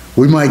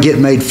we might get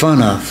made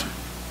fun of.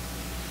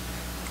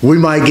 We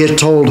might get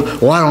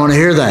told, well, I don't want to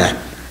hear that.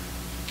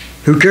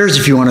 Who cares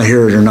if you want to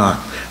hear it or not?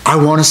 I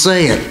want to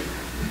say it.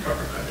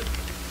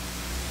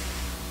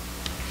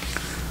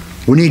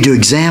 We need to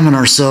examine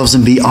ourselves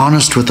and be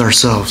honest with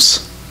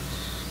ourselves.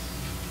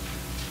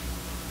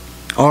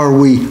 Are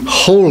we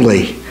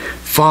wholly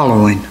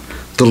following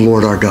the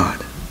Lord our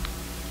God?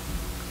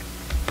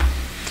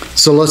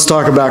 So let's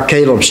talk about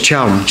Caleb's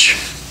challenge.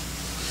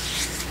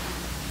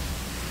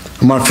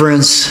 My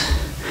friends,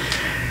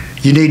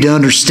 you need to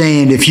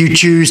understand if you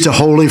choose to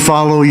wholly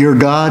follow your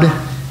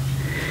God,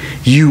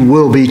 you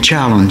will be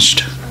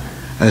challenged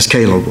as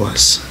Caleb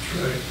was.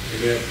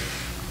 Amen.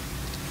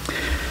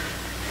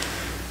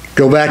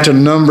 Go back to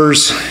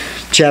Numbers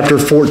chapter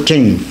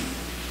 14.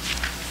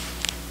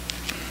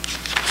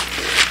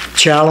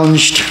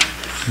 Challenged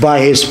by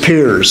his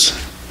peers.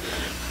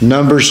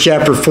 Numbers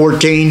chapter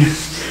 14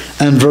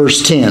 and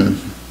verse 10.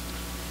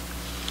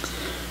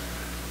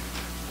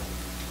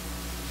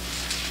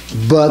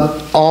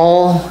 But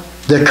all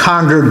the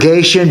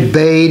congregation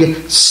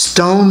bade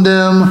stone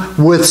them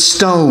with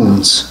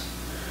stones.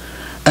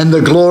 And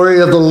the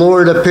glory of the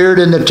Lord appeared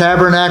in the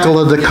tabernacle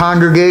of the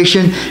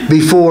congregation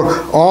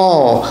before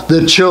all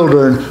the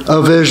children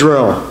of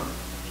Israel.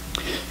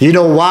 You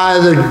know why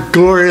the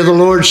glory of the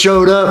Lord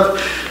showed up?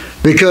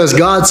 Because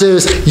God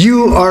says,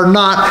 you are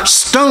not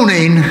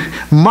stoning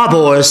my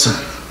boys.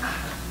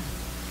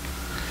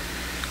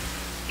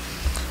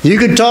 You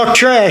can talk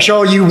trash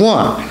all you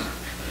want,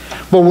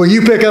 but when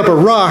you pick up a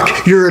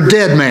rock, you're a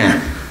dead man.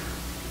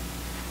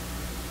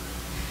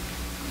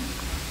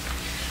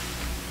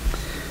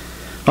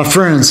 My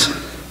friends,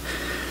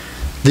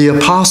 the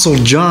Apostle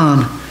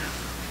John,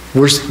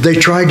 they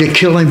tried to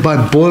kill him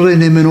by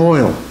boiling him in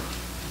oil.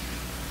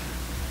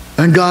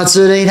 And God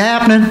said, ain't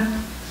happening.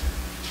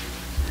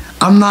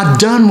 I'm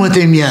not done with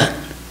him yet.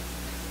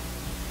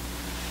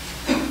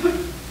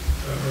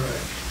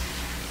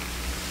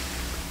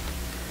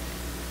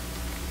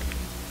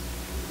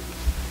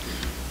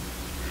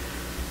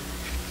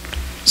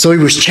 So he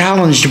was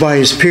challenged by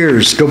his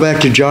peers. Go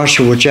back to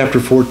Joshua chapter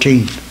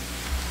 14.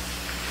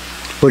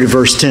 Look at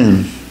verse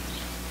 10.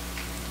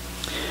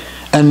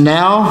 And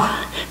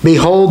now,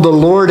 behold, the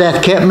Lord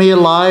hath kept me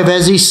alive,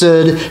 as he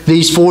said,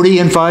 these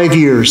 45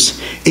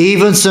 years,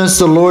 even since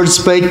the Lord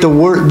spake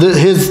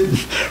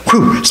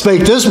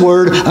spake this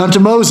word unto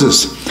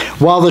Moses,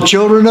 while the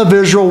children of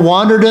Israel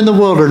wandered in the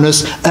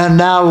wilderness. And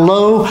now,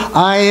 lo,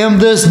 I am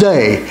this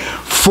day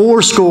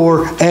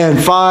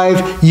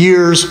 85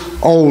 years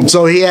old.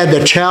 So he had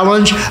the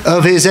challenge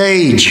of his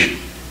age.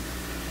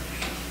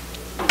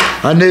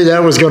 I knew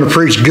that was going to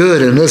preach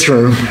good in this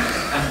room.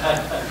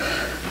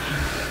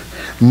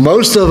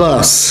 Most of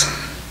us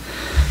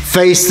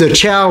face the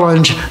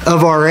challenge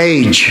of our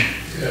age.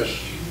 Yes.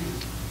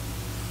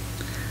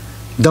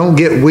 Don't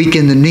get weak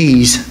in the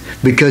knees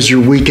because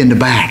you're weak in the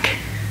back.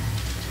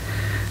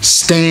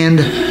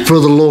 Stand for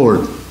the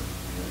Lord.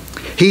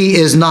 He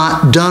is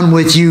not done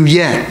with you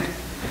yet.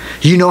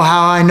 You know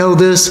how I know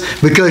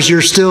this? Because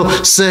you're still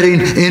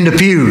sitting in the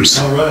pews.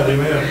 All right,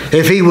 amen.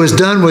 If he was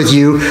done with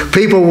you,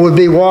 people would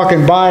be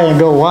walking by and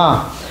go,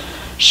 wow,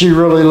 she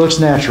really looks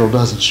natural,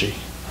 doesn't she?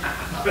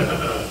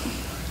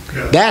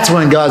 That's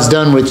when God's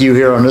done with you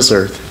here on this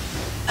earth.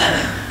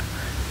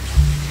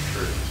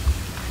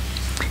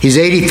 He's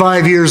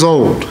 85 years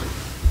old.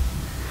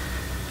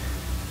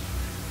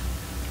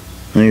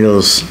 And he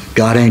goes,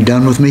 God ain't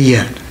done with me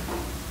yet.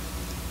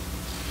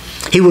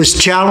 He was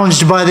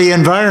challenged by the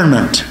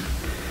environment.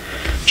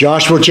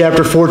 Joshua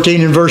chapter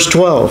 14 and verse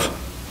 12.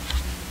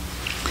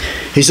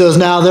 He says,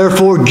 now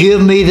therefore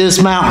give me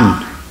this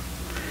mountain.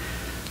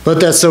 Let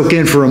that soak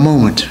in for a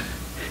moment.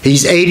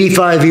 He's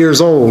 85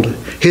 years old.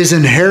 His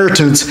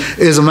inheritance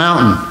is a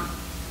mountain.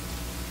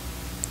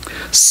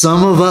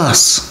 Some of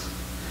us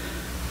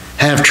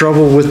have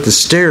trouble with the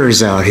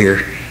stairs out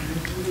here.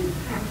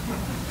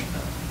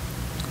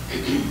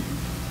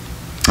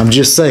 I'm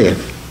just saying.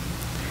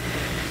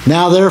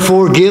 Now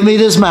therefore give me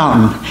this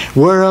mountain,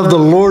 whereof the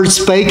Lord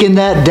spake in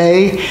that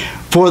day,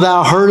 for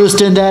thou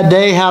heardest in that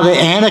day how the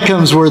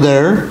Anakims were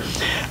there,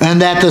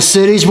 and that the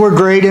cities were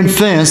great and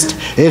fenced.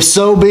 If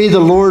so be the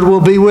Lord will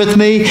be with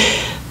me,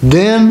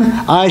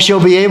 then I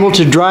shall be able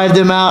to drive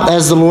them out,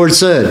 as the Lord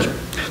said.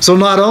 So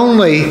not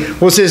only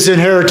was his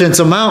inheritance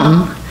a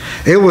mountain,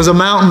 it was a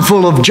mountain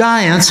full of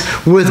giants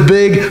with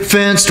big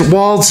fenced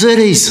walled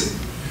cities.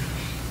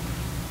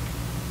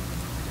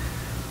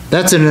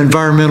 That's an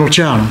environmental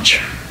challenge.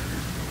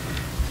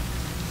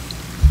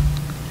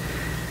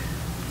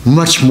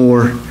 Much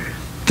more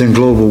than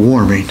global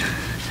warming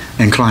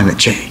and climate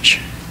change.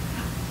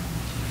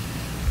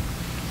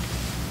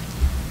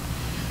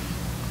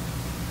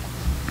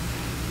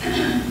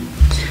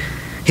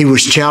 He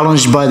was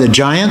challenged by the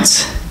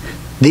giants,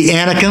 the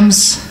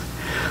Anakims,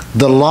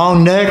 the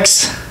long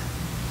necks.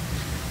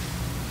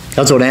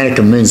 That's what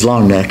Anakim means,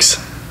 long necks.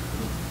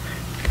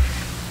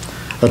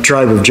 A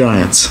tribe of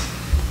giants.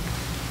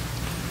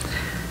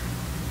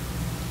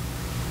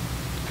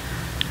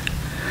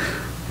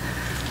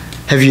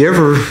 Have you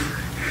ever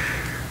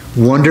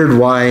wondered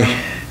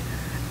why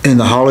in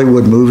the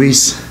Hollywood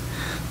movies,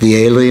 the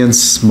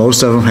aliens,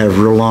 most of them have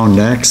real long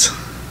necks?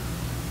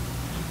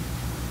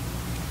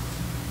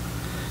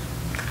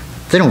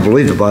 They don't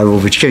believe the Bible,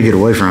 but you can't get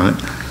away from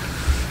it.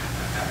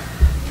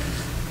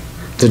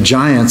 The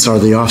giants are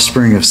the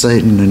offspring of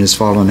Satan and his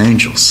fallen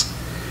angels.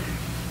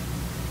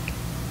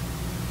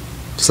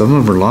 Some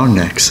of them are long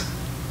necks.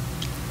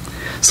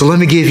 So let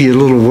me give you a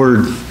little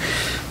word.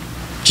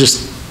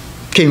 Just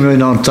came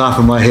in on top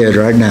of my head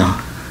right now.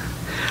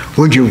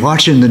 When you're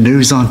watching the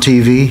news on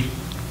TV,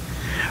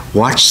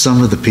 watch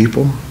some of the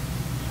people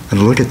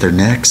and look at their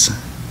necks.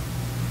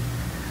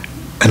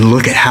 And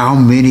look at how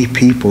many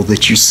people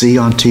that you see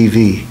on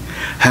TV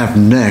have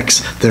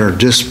necks that are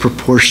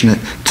disproportionate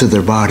to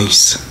their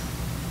bodies.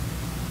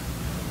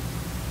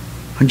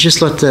 And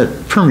just let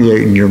that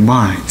permeate in your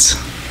minds,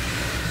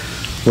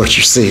 what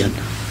you're seeing.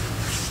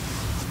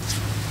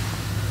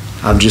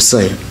 I'm just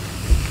saying.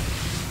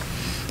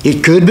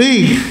 It could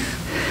be.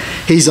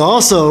 He's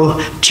also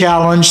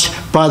challenged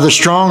by the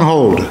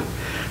stronghold.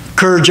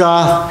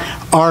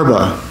 Kirjath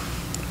Arba,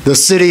 the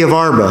city of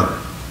Arba,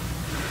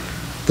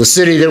 the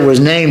city that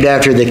was named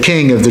after the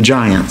king of the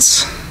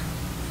giants.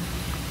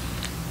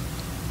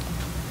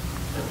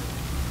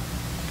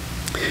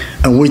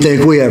 And we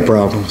think we have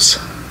problems.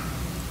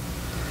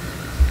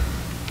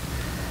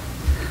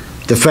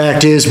 The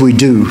fact is we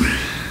do.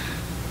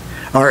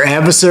 Our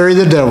adversary,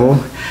 the devil,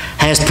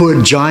 has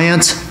put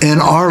giants in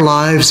our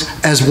lives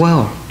as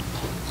well.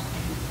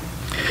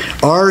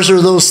 Ours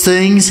are those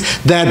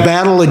things that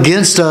battle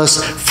against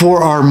us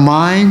for our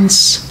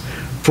minds,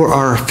 for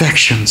our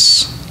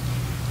affections.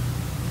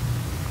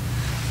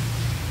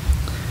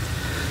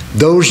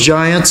 Those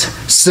giants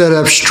set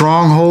up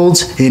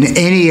strongholds in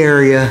any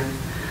area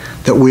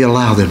that we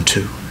allow them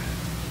to.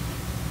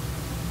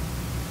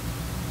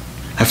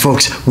 And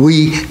folks,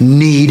 we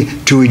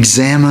need to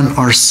examine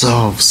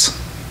ourselves.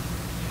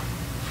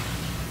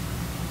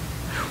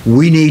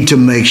 We need to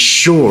make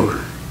sure,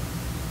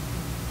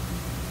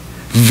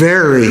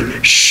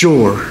 very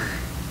sure,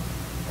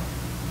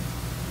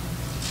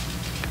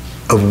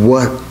 of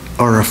what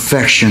our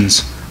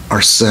affections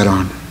are set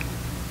on.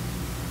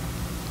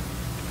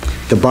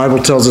 The Bible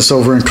tells us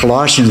over in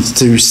Colossians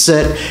to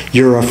set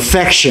your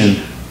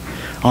affection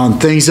on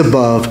things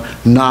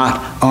above,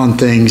 not on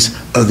things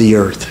of the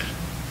earth.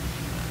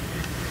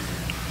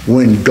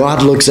 When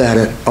God looks at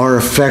it, our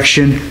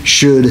affection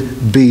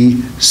should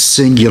be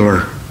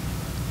singular.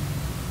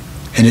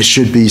 And it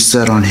should be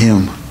set on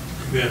Him.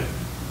 Amen.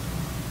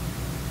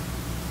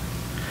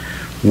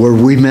 Where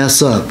we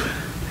mess up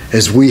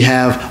is we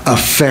have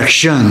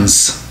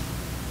affections.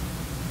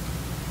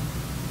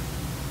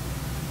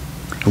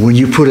 And when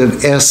you put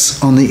an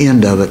S on the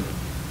end of it,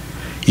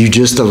 you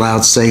just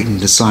allowed Satan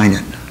to sign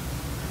it.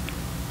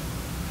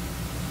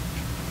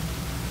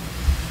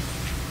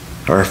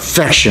 Our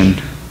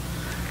affection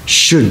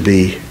should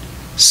be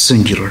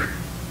singular.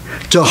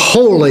 To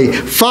wholly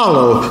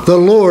follow the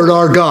Lord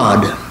our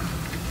God.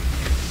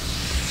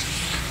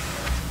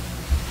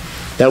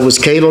 That was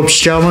Caleb's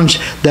challenge.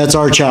 That's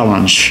our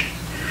challenge.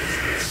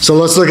 So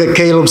let's look at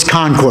Caleb's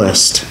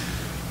conquest.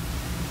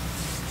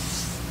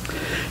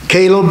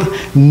 Caleb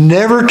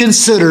never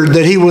considered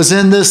that he was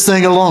in this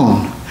thing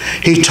alone.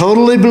 He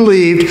totally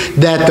believed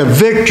that the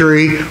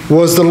victory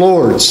was the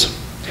Lord's.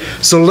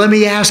 So let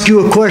me ask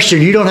you a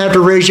question. You don't have to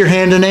raise your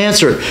hand and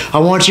answer it. I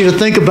want you to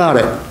think about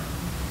it.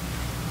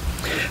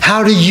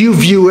 How do you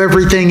view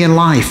everything in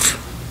life?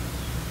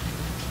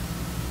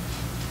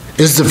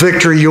 Is the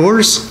victory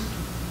yours?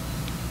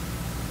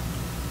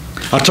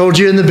 I told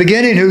you in the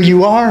beginning who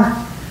you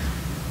are.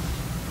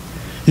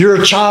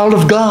 You're a child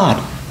of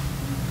God.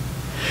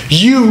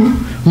 You,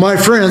 my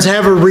friends,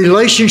 have a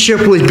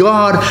relationship with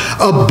God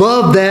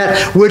above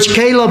that which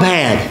Caleb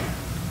had.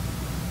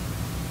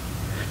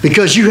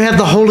 Because you have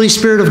the Holy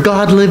Spirit of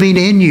God living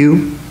in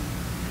you.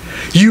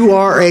 You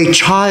are a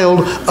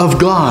child of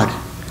God.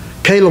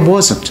 Caleb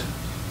wasn't.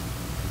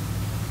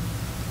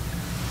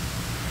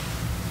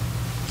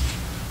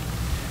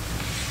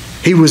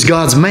 He was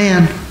God's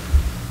man.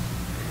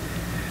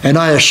 And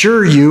I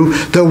assure you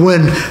that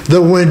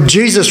when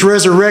Jesus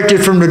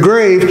resurrected from the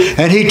grave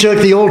and He took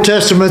the Old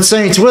Testament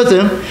saints with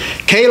Him,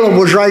 Caleb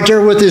was right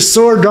there with his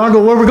sword, darn,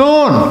 where we're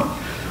going.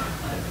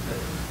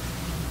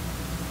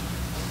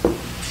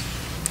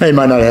 He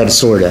might not have had a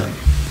sword out.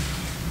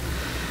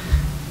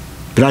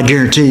 But I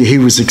guarantee you he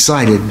was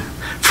excited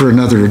for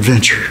another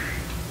adventure.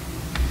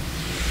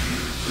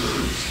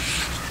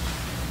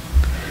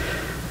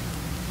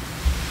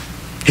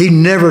 He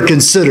never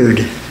considered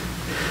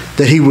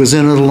that he was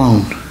in it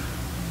alone.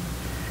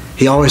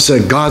 He always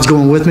said, God's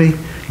going with me.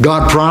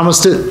 God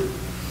promised it.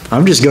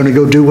 I'm just going to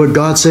go do what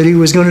God said He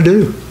was going to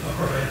do.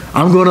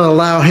 I'm going to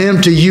allow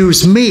Him to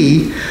use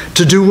me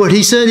to do what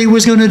He said He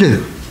was going to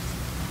do.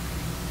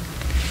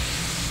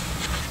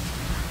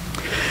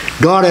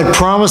 God had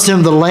promised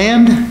him the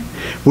land.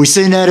 We've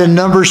seen that in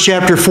Numbers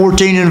chapter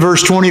 14 and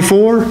verse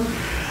 24.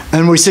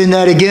 And we've seen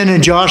that again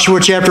in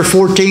Joshua chapter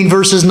 14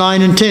 verses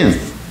 9 and 10.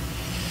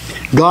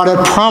 God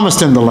had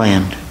promised him the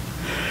land.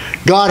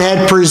 God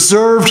had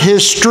preserved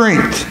his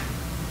strength.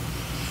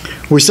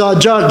 We saw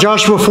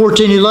Joshua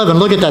 14:11.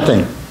 Look at that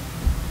thing.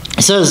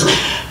 It says,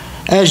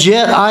 as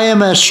yet I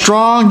am as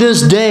strong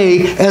this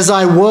day as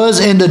I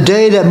was in the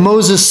day that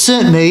Moses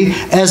sent me,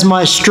 as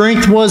my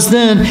strength was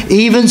then,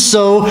 even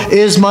so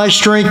is my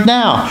strength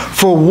now,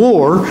 for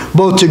war,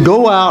 both to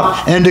go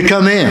out and to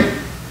come in.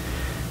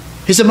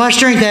 He said, my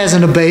strength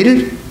hasn't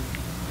abated.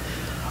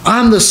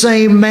 I'm the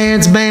same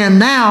man's man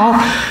now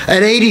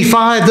at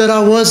 85 that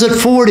I was at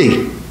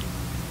 40.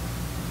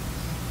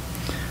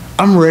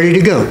 I'm ready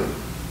to go.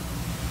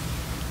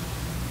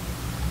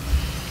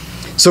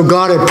 So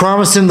God had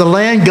promised him the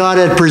land. God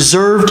had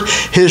preserved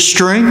his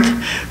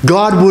strength.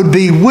 God would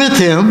be with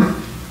him.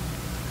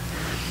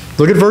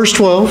 Look at verse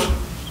 12.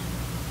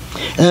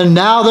 And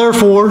now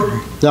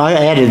therefore, I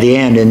added the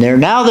and in there.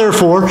 Now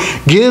therefore,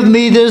 give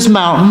me this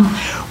mountain,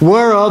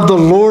 whereof the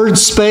Lord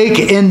spake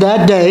in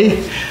that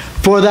day.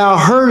 For thou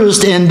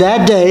heardest in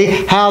that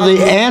day how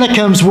the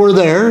Anakims were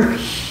there,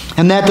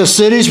 and that the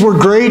cities were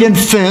great and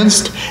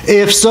fenced.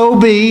 If so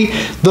be,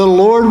 the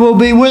Lord will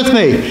be with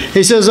me.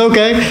 He says,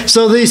 okay,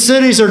 so these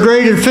cities are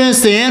great and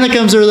fenced. The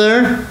Anakims are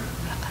there.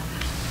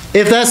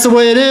 If that's the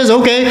way it is,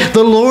 okay,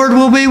 the Lord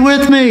will be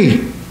with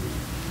me.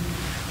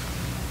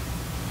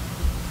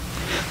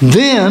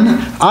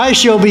 Then I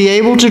shall be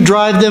able to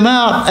drive them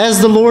out,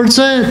 as the Lord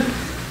said.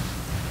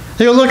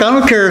 They go, look, I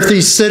don't care if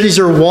these cities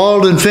are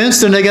walled and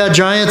fenced and they got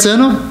giants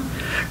in them.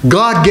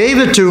 God gave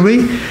it to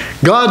me.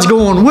 God's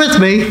going with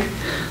me.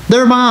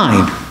 They're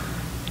mine.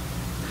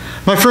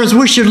 My friends,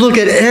 we should look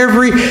at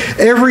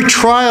every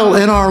trial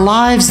in our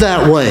lives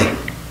that way.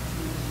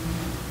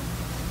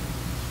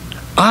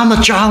 I'm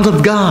a child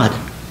of God.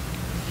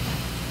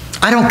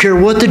 I don't care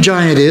what the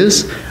giant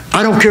is.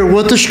 I don't care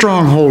what the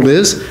stronghold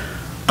is.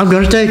 I'm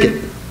going to take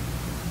it.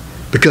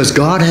 Because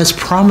God has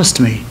promised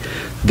me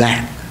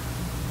that.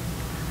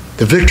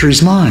 The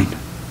victory's mine.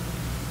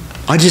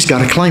 I just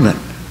got to claim it.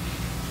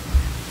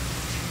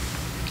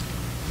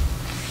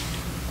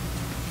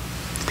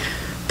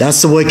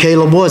 That's the way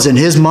Caleb was. In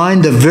his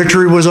mind, the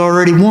victory was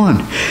already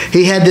won.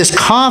 He had this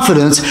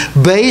confidence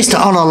based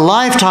on a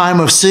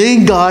lifetime of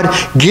seeing God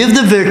give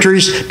the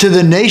victories to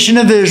the nation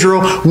of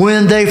Israel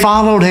when they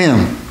followed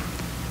him.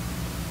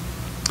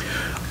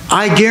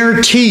 I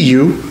guarantee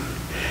you,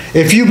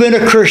 if you've been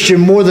a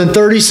Christian more than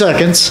 30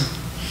 seconds,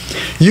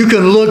 you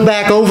can look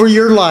back over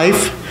your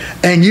life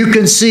and you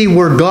can see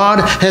where God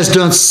has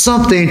done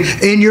something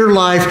in your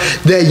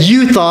life that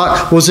you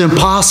thought was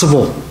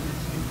impossible.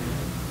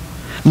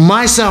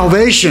 My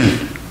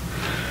salvation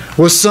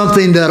was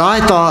something that I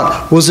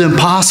thought was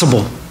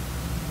impossible.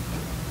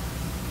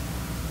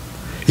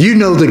 You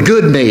know the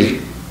good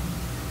me.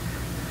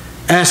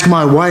 Ask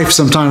my wife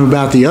sometime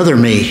about the other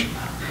me.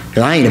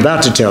 I ain't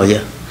about to tell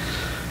you.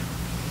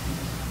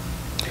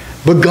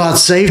 But God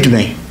saved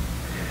me.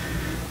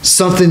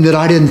 Something that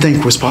I didn't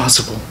think was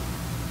possible.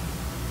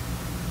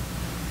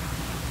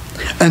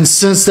 And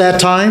since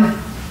that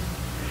time,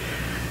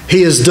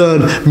 He has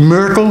done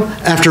miracle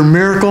after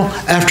miracle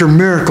after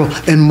miracle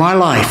in my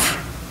life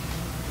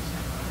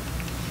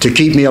to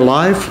keep me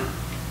alive,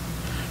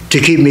 to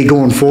keep me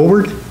going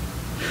forward,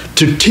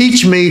 to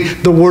teach me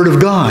the Word of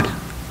God.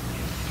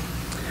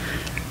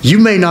 You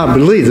may not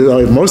believe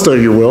it, most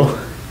of you will.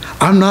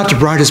 I'm not the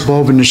brightest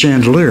bulb in the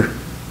chandelier.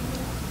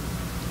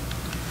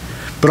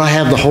 But I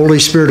have the Holy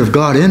Spirit of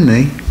God in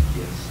me.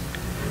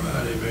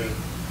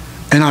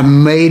 And I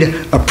made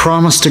a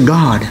promise to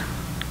God.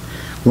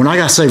 When I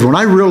got saved, when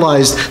I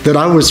realized that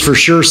I was for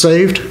sure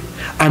saved,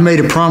 I made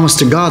a promise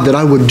to God that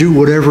I would do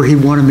whatever He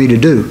wanted me to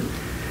do.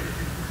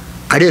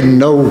 I didn't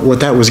know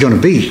what that was going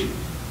to be.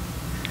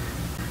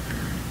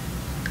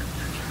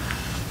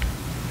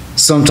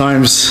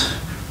 Sometimes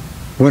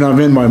when I'm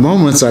in my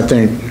moments, I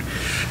think,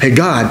 hey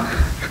God,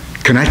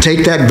 can I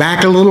take that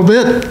back a little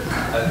bit?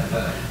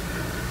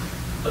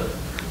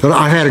 But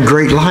I've had a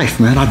great life,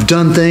 man. I've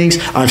done things,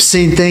 I've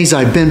seen things,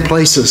 I've been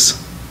places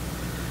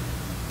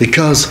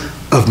because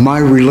of my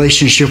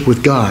relationship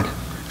with God.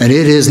 And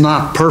it is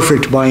not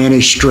perfect by any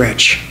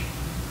stretch.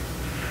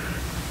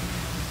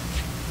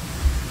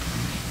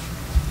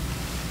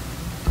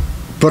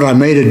 But I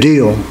made a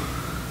deal,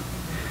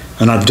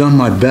 and I've done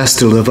my best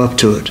to live up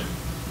to it.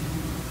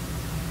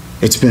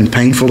 It's been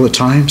painful at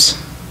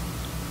times.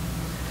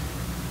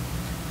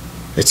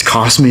 It's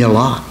cost me a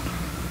lot.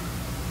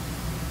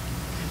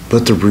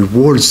 But the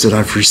rewards that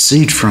I've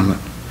received from it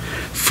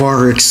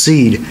far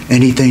exceed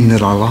anything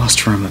that I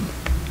lost from it.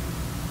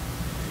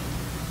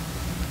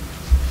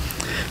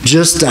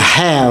 Just to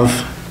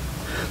have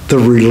the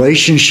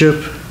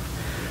relationship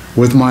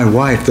with my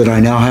wife that I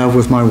now have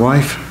with my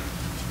wife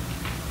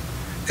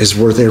is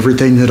worth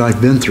everything that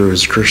I've been through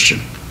as a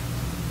Christian.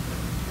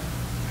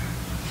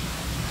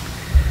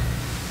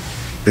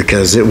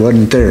 Because it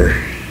wasn't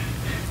there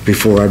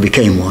before I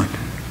became one.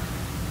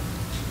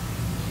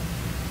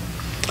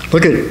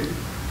 Look at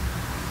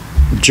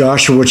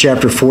Joshua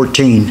chapter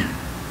 14.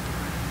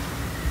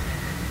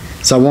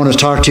 So I want to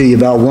talk to you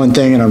about one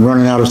thing, and I'm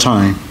running out of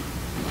time.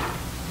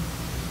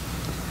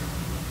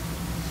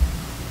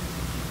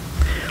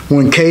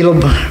 When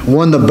Caleb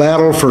won the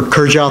battle for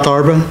Kirjath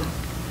Arba,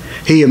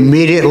 he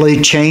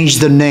immediately changed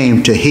the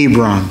name to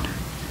Hebron.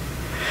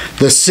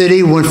 The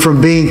city went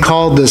from being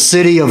called the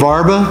city of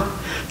Arba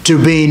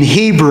to being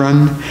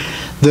Hebron,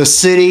 the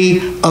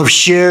city of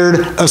shared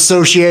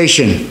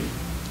association.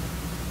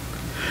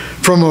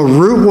 From a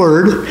root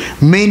word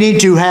meaning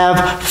to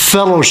have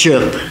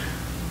fellowship.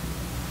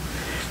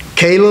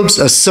 Caleb's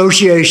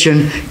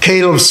association,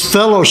 Caleb's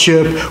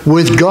fellowship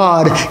with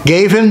God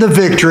gave him the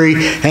victory,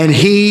 and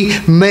he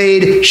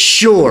made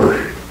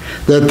sure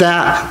that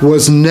that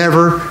was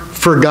never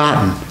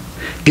forgotten.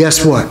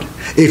 Guess what?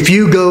 If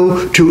you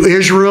go to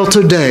Israel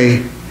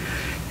today,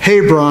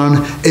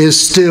 Hebron is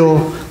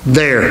still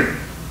there.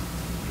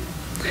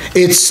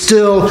 It's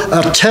still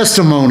a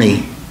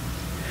testimony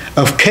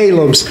of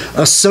Caleb's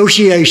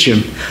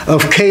association,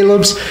 of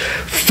Caleb's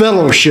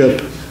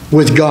fellowship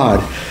with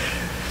God.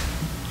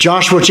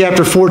 Joshua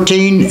chapter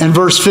 14 and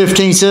verse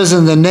 15 says,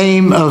 and the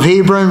name of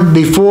Hebron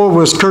before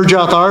was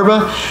Kirjath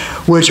Arba,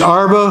 which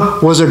Arba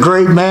was a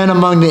great man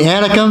among the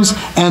Anakims,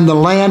 and the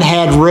land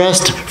had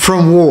rest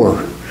from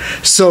war.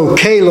 So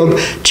Caleb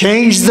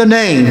changed the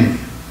name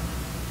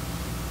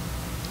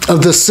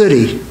of the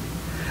city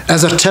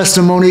as a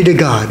testimony to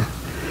God.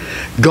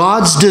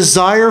 God's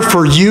desire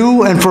for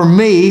you and for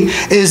me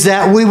is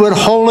that we would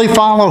wholly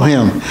follow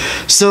Him,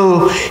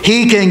 so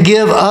He can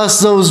give us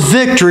those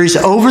victories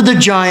over the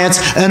giants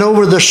and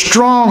over the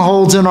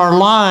strongholds in our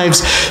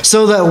lives,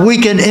 so that we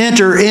can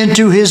enter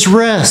into His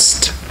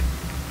rest.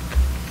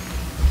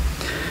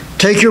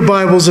 Take your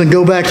Bibles and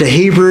go back to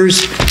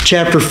Hebrews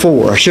chapter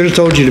 4. I should have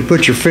told you to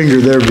put your finger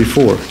there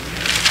before,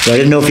 but I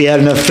didn't know if you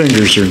had enough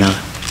fingers or not.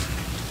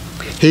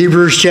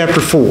 Hebrews chapter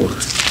 4.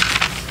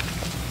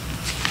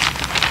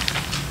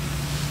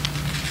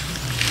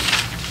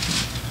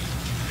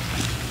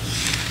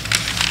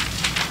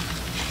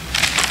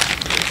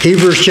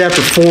 Hebrews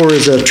chapter 4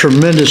 is a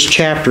tremendous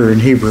chapter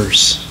in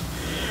Hebrews.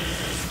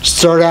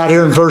 Start out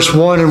here in verse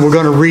 1, and we're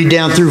going to read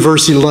down through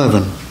verse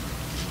 11.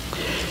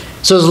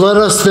 It says, "Let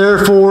us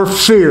therefore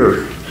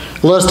fear,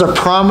 lest a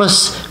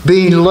promise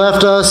being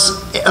left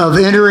us of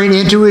entering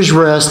into His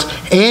rest,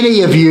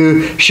 any of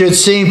you should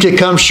seem to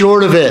come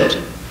short of it.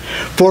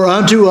 For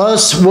unto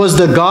us was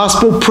the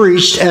gospel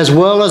preached as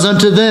well as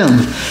unto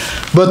them.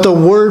 But the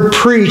word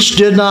preached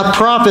did not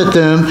profit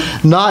them,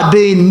 not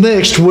being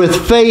mixed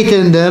with faith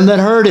in them that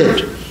heard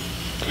it.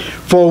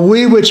 For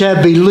we which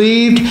have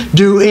believed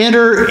do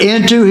enter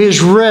into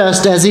His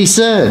rest, as He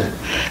said,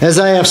 As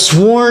I have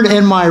sworn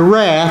in my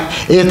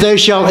wrath, if they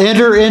shall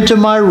enter into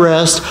my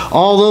rest,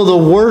 although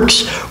the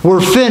works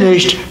were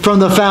finished from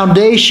the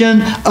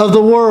foundation of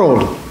the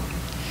world."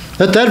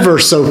 Let that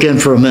verse soak in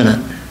for a minute.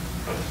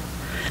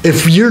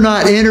 If you're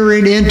not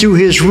entering into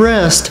His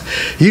rest,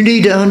 you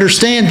need to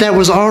understand that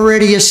was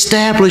already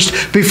established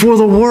before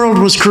the world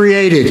was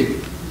created.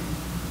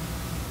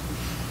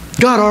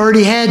 God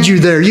already had you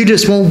there. You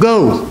just won't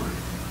go.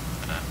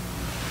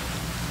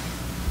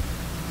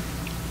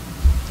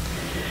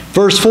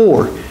 Verse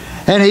 4,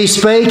 "And He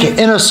spake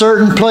in a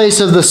certain place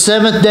of the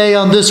seventh day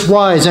on this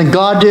wise, and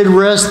God did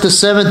rest the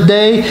seventh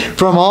day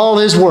from all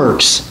His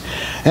works.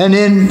 And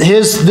in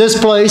this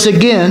place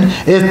again,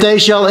 if they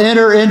shall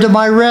enter into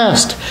my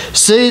rest.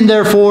 Seeing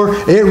therefore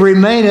it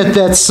remaineth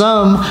that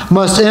some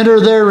must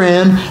enter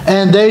therein,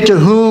 and they to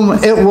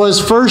whom it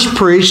was first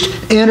preached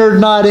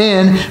entered not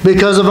in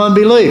because of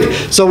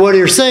unbelief." So what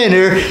you're saying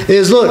here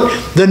is, look,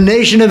 the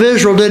nation of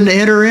Israel didn't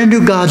enter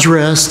into God's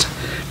rest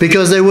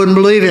because they wouldn't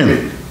believe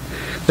Him.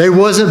 They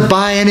wasn't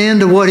buying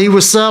into what He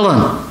was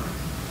selling.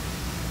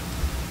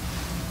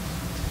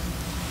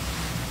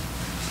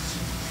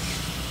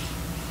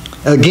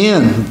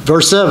 Again,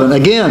 verse 7,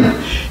 "Again,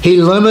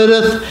 He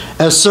limiteth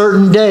a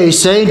certain day,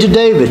 saying to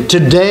David,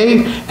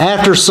 Today,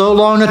 after so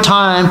long a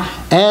time,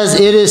 as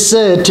it is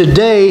said,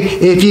 Today,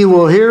 if ye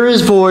will hear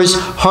His voice,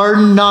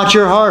 harden not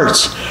your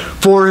hearts.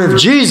 For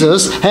if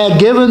Jesus had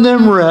given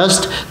them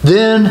rest,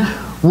 then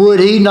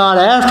would He not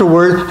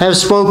afterward have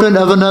spoken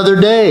of another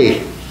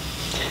day?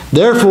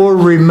 Therefore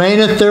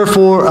remaineth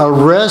therefore a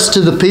rest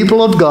to the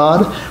people of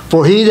God,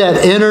 for he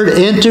that entered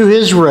into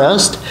his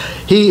rest,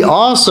 he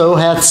also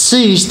hath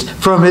ceased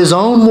from his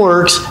own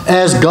works,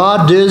 as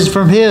God did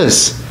from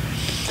His.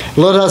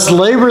 Let us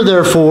labor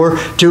therefore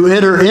to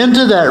enter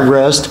into that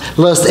rest,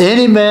 lest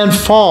any man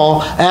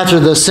fall after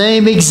the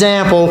same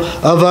example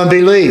of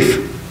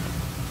unbelief."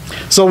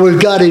 So we've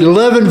got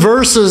 11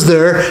 verses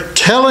there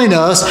telling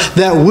us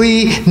that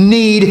we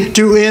need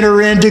to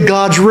enter into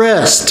God's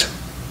rest.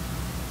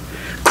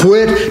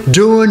 Quit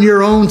doing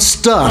your own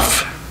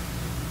stuff.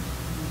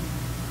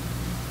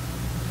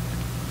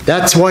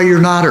 That's why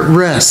you're not at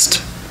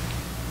rest.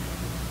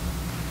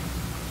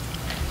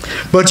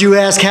 But you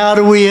ask, how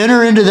do we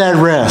enter into that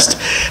rest?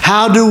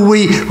 How do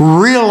we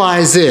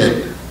realize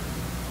it?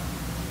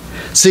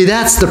 See,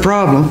 that's the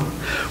problem.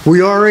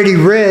 We already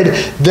read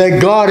that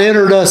God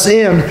entered us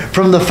in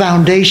from the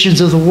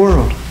foundations of the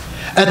world.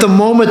 At the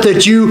moment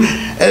that you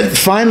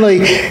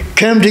finally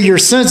come to your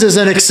senses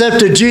and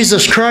accepted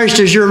Jesus Christ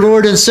as your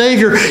Lord and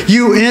Savior,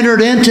 you entered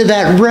into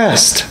that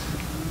rest.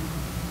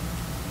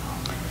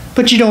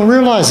 But you don't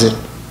realize it.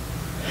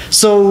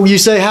 So you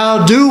say,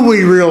 how do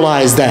we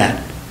realize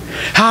that?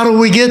 How do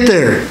we get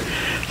there?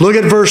 Look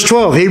at verse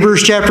 12,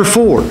 Hebrews chapter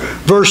 4,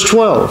 verse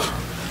 12.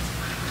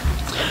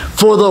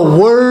 "For the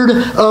word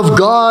of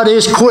God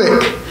is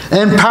quick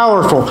and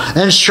powerful,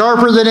 and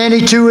sharper than any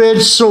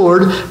two-edged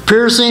sword,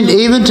 piercing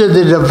even to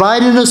the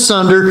dividing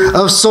asunder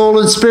of soul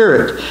and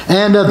spirit,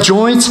 and of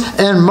joints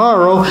and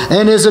marrow,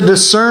 and is a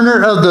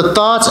discerner of the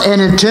thoughts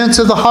and intents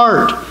of the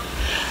heart.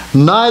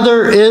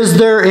 Neither is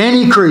there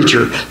any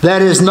creature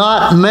that is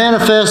not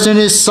manifest in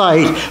His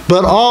sight,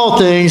 but all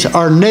things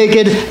are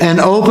naked and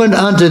opened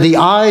unto the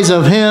eyes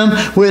of Him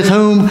with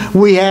whom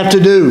we have to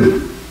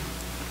do."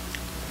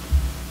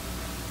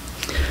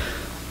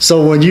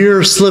 So when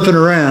you're slipping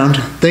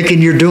around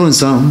thinking you're doing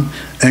something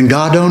and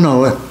God don't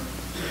know it,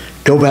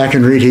 go back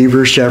and read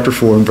Hebrews chapter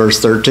 4 and verse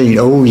 13.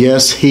 Oh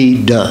yes, He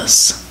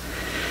does.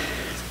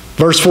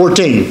 Verse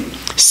 14.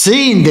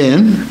 Seeing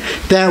then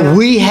that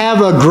we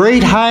have a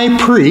great high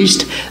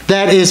priest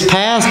that is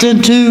passed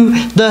into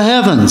the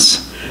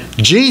heavens,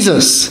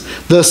 Jesus,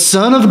 the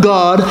Son of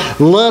God,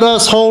 let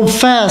us hold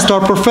fast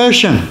our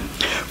profession.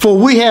 For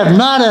we have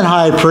not an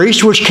high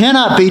priest which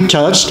cannot be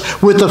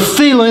touched with the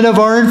feeling of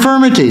our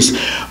infirmities,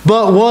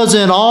 but was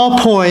in all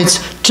points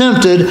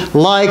tempted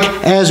like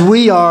as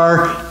we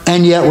are,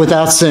 and yet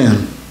without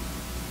sin.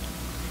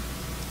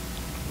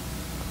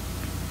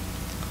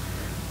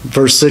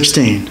 Verse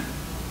 16.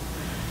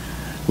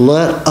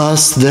 Let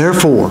us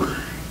therefore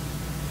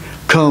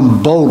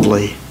come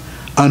boldly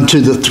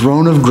unto the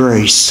throne of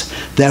grace,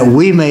 that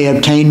we may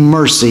obtain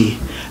mercy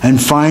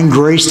and find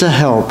grace to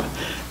help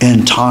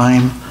in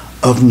time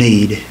of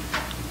need.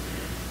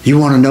 You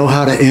want to know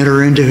how to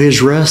enter into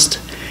His rest?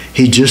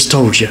 He just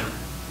told you.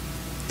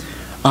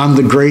 I'm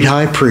the great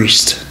high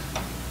priest.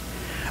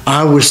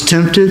 I was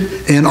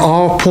tempted in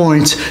all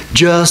points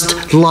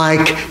just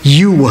like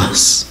you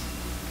was.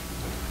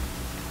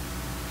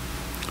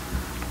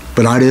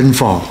 But I didn't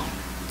fall.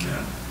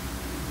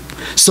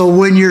 So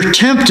when you're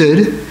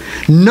tempted,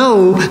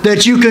 know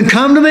that you can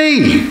come to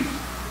me.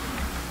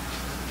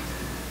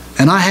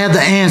 And I have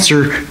the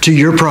answer to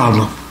your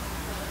problem.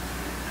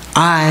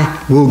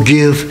 I will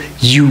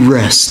give you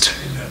rest.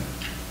 Amen.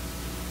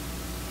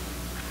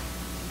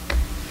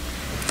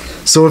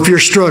 So if you're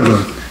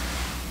struggling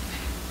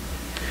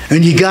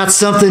and you got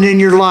something in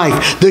your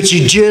life that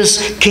you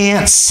just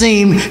can't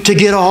seem to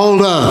get a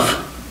hold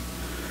of,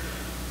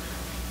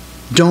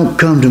 don't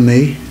come to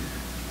me.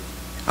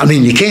 I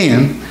mean, you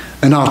can,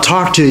 and I'll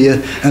talk to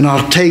you, and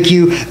I'll take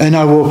you, and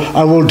I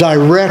will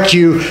direct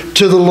you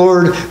to the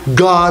Lord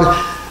God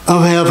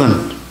of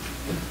heaven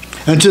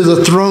and to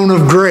the throne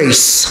of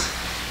grace,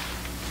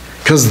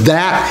 because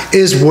that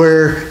is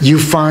where you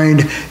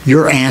find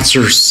your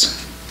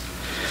answers.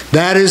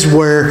 That is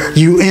where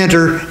you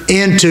enter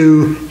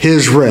into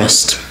His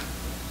rest.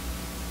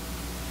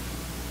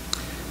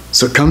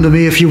 So come to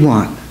me if you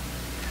want,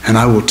 and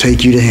I will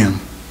take you to Him.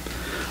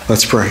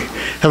 Let's pray.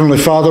 Heavenly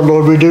Father,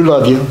 Lord, we do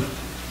love you.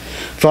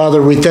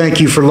 Father, we thank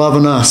you for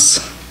loving us.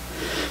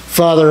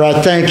 Father, I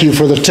thank you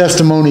for the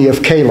testimony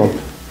of Caleb.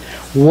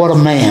 What a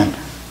man.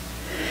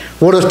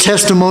 What a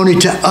testimony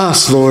to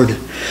us, Lord,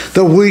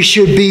 that we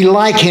should be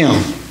like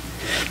him,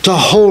 to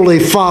wholly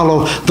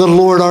follow the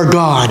Lord our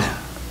God.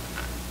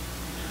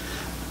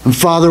 And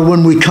Father,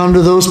 when we come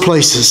to those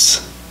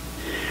places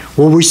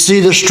where we see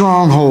the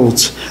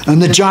strongholds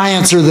and the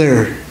giants are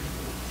there,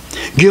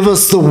 give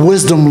us the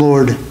wisdom,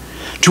 Lord,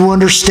 to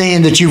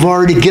understand that you've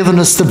already given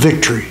us the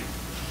victory,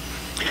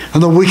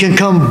 and that we can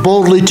come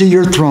boldly to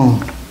your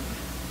throne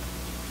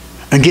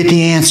and get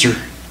the answer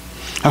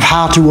of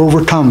how to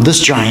overcome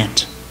this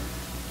giant.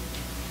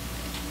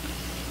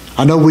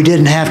 I know we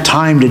didn't have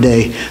time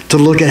today to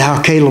look at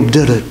how Caleb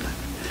did it,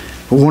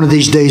 but one of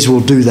these days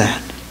we'll do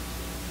that.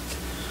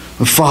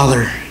 But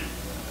Father,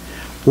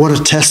 what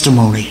a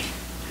testimony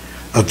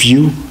of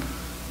you,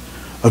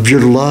 of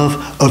your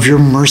love, of your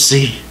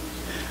mercy,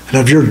 and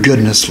of your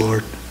goodness,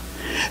 Lord.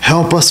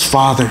 Help us,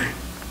 Father,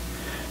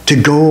 to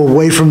go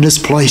away from this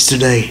place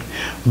today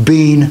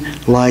being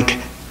like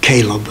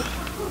Caleb,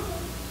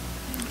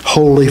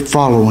 wholly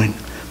following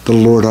the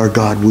Lord our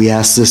God. We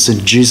ask this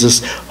in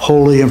Jesus'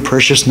 holy and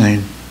precious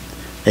name.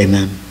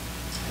 Amen.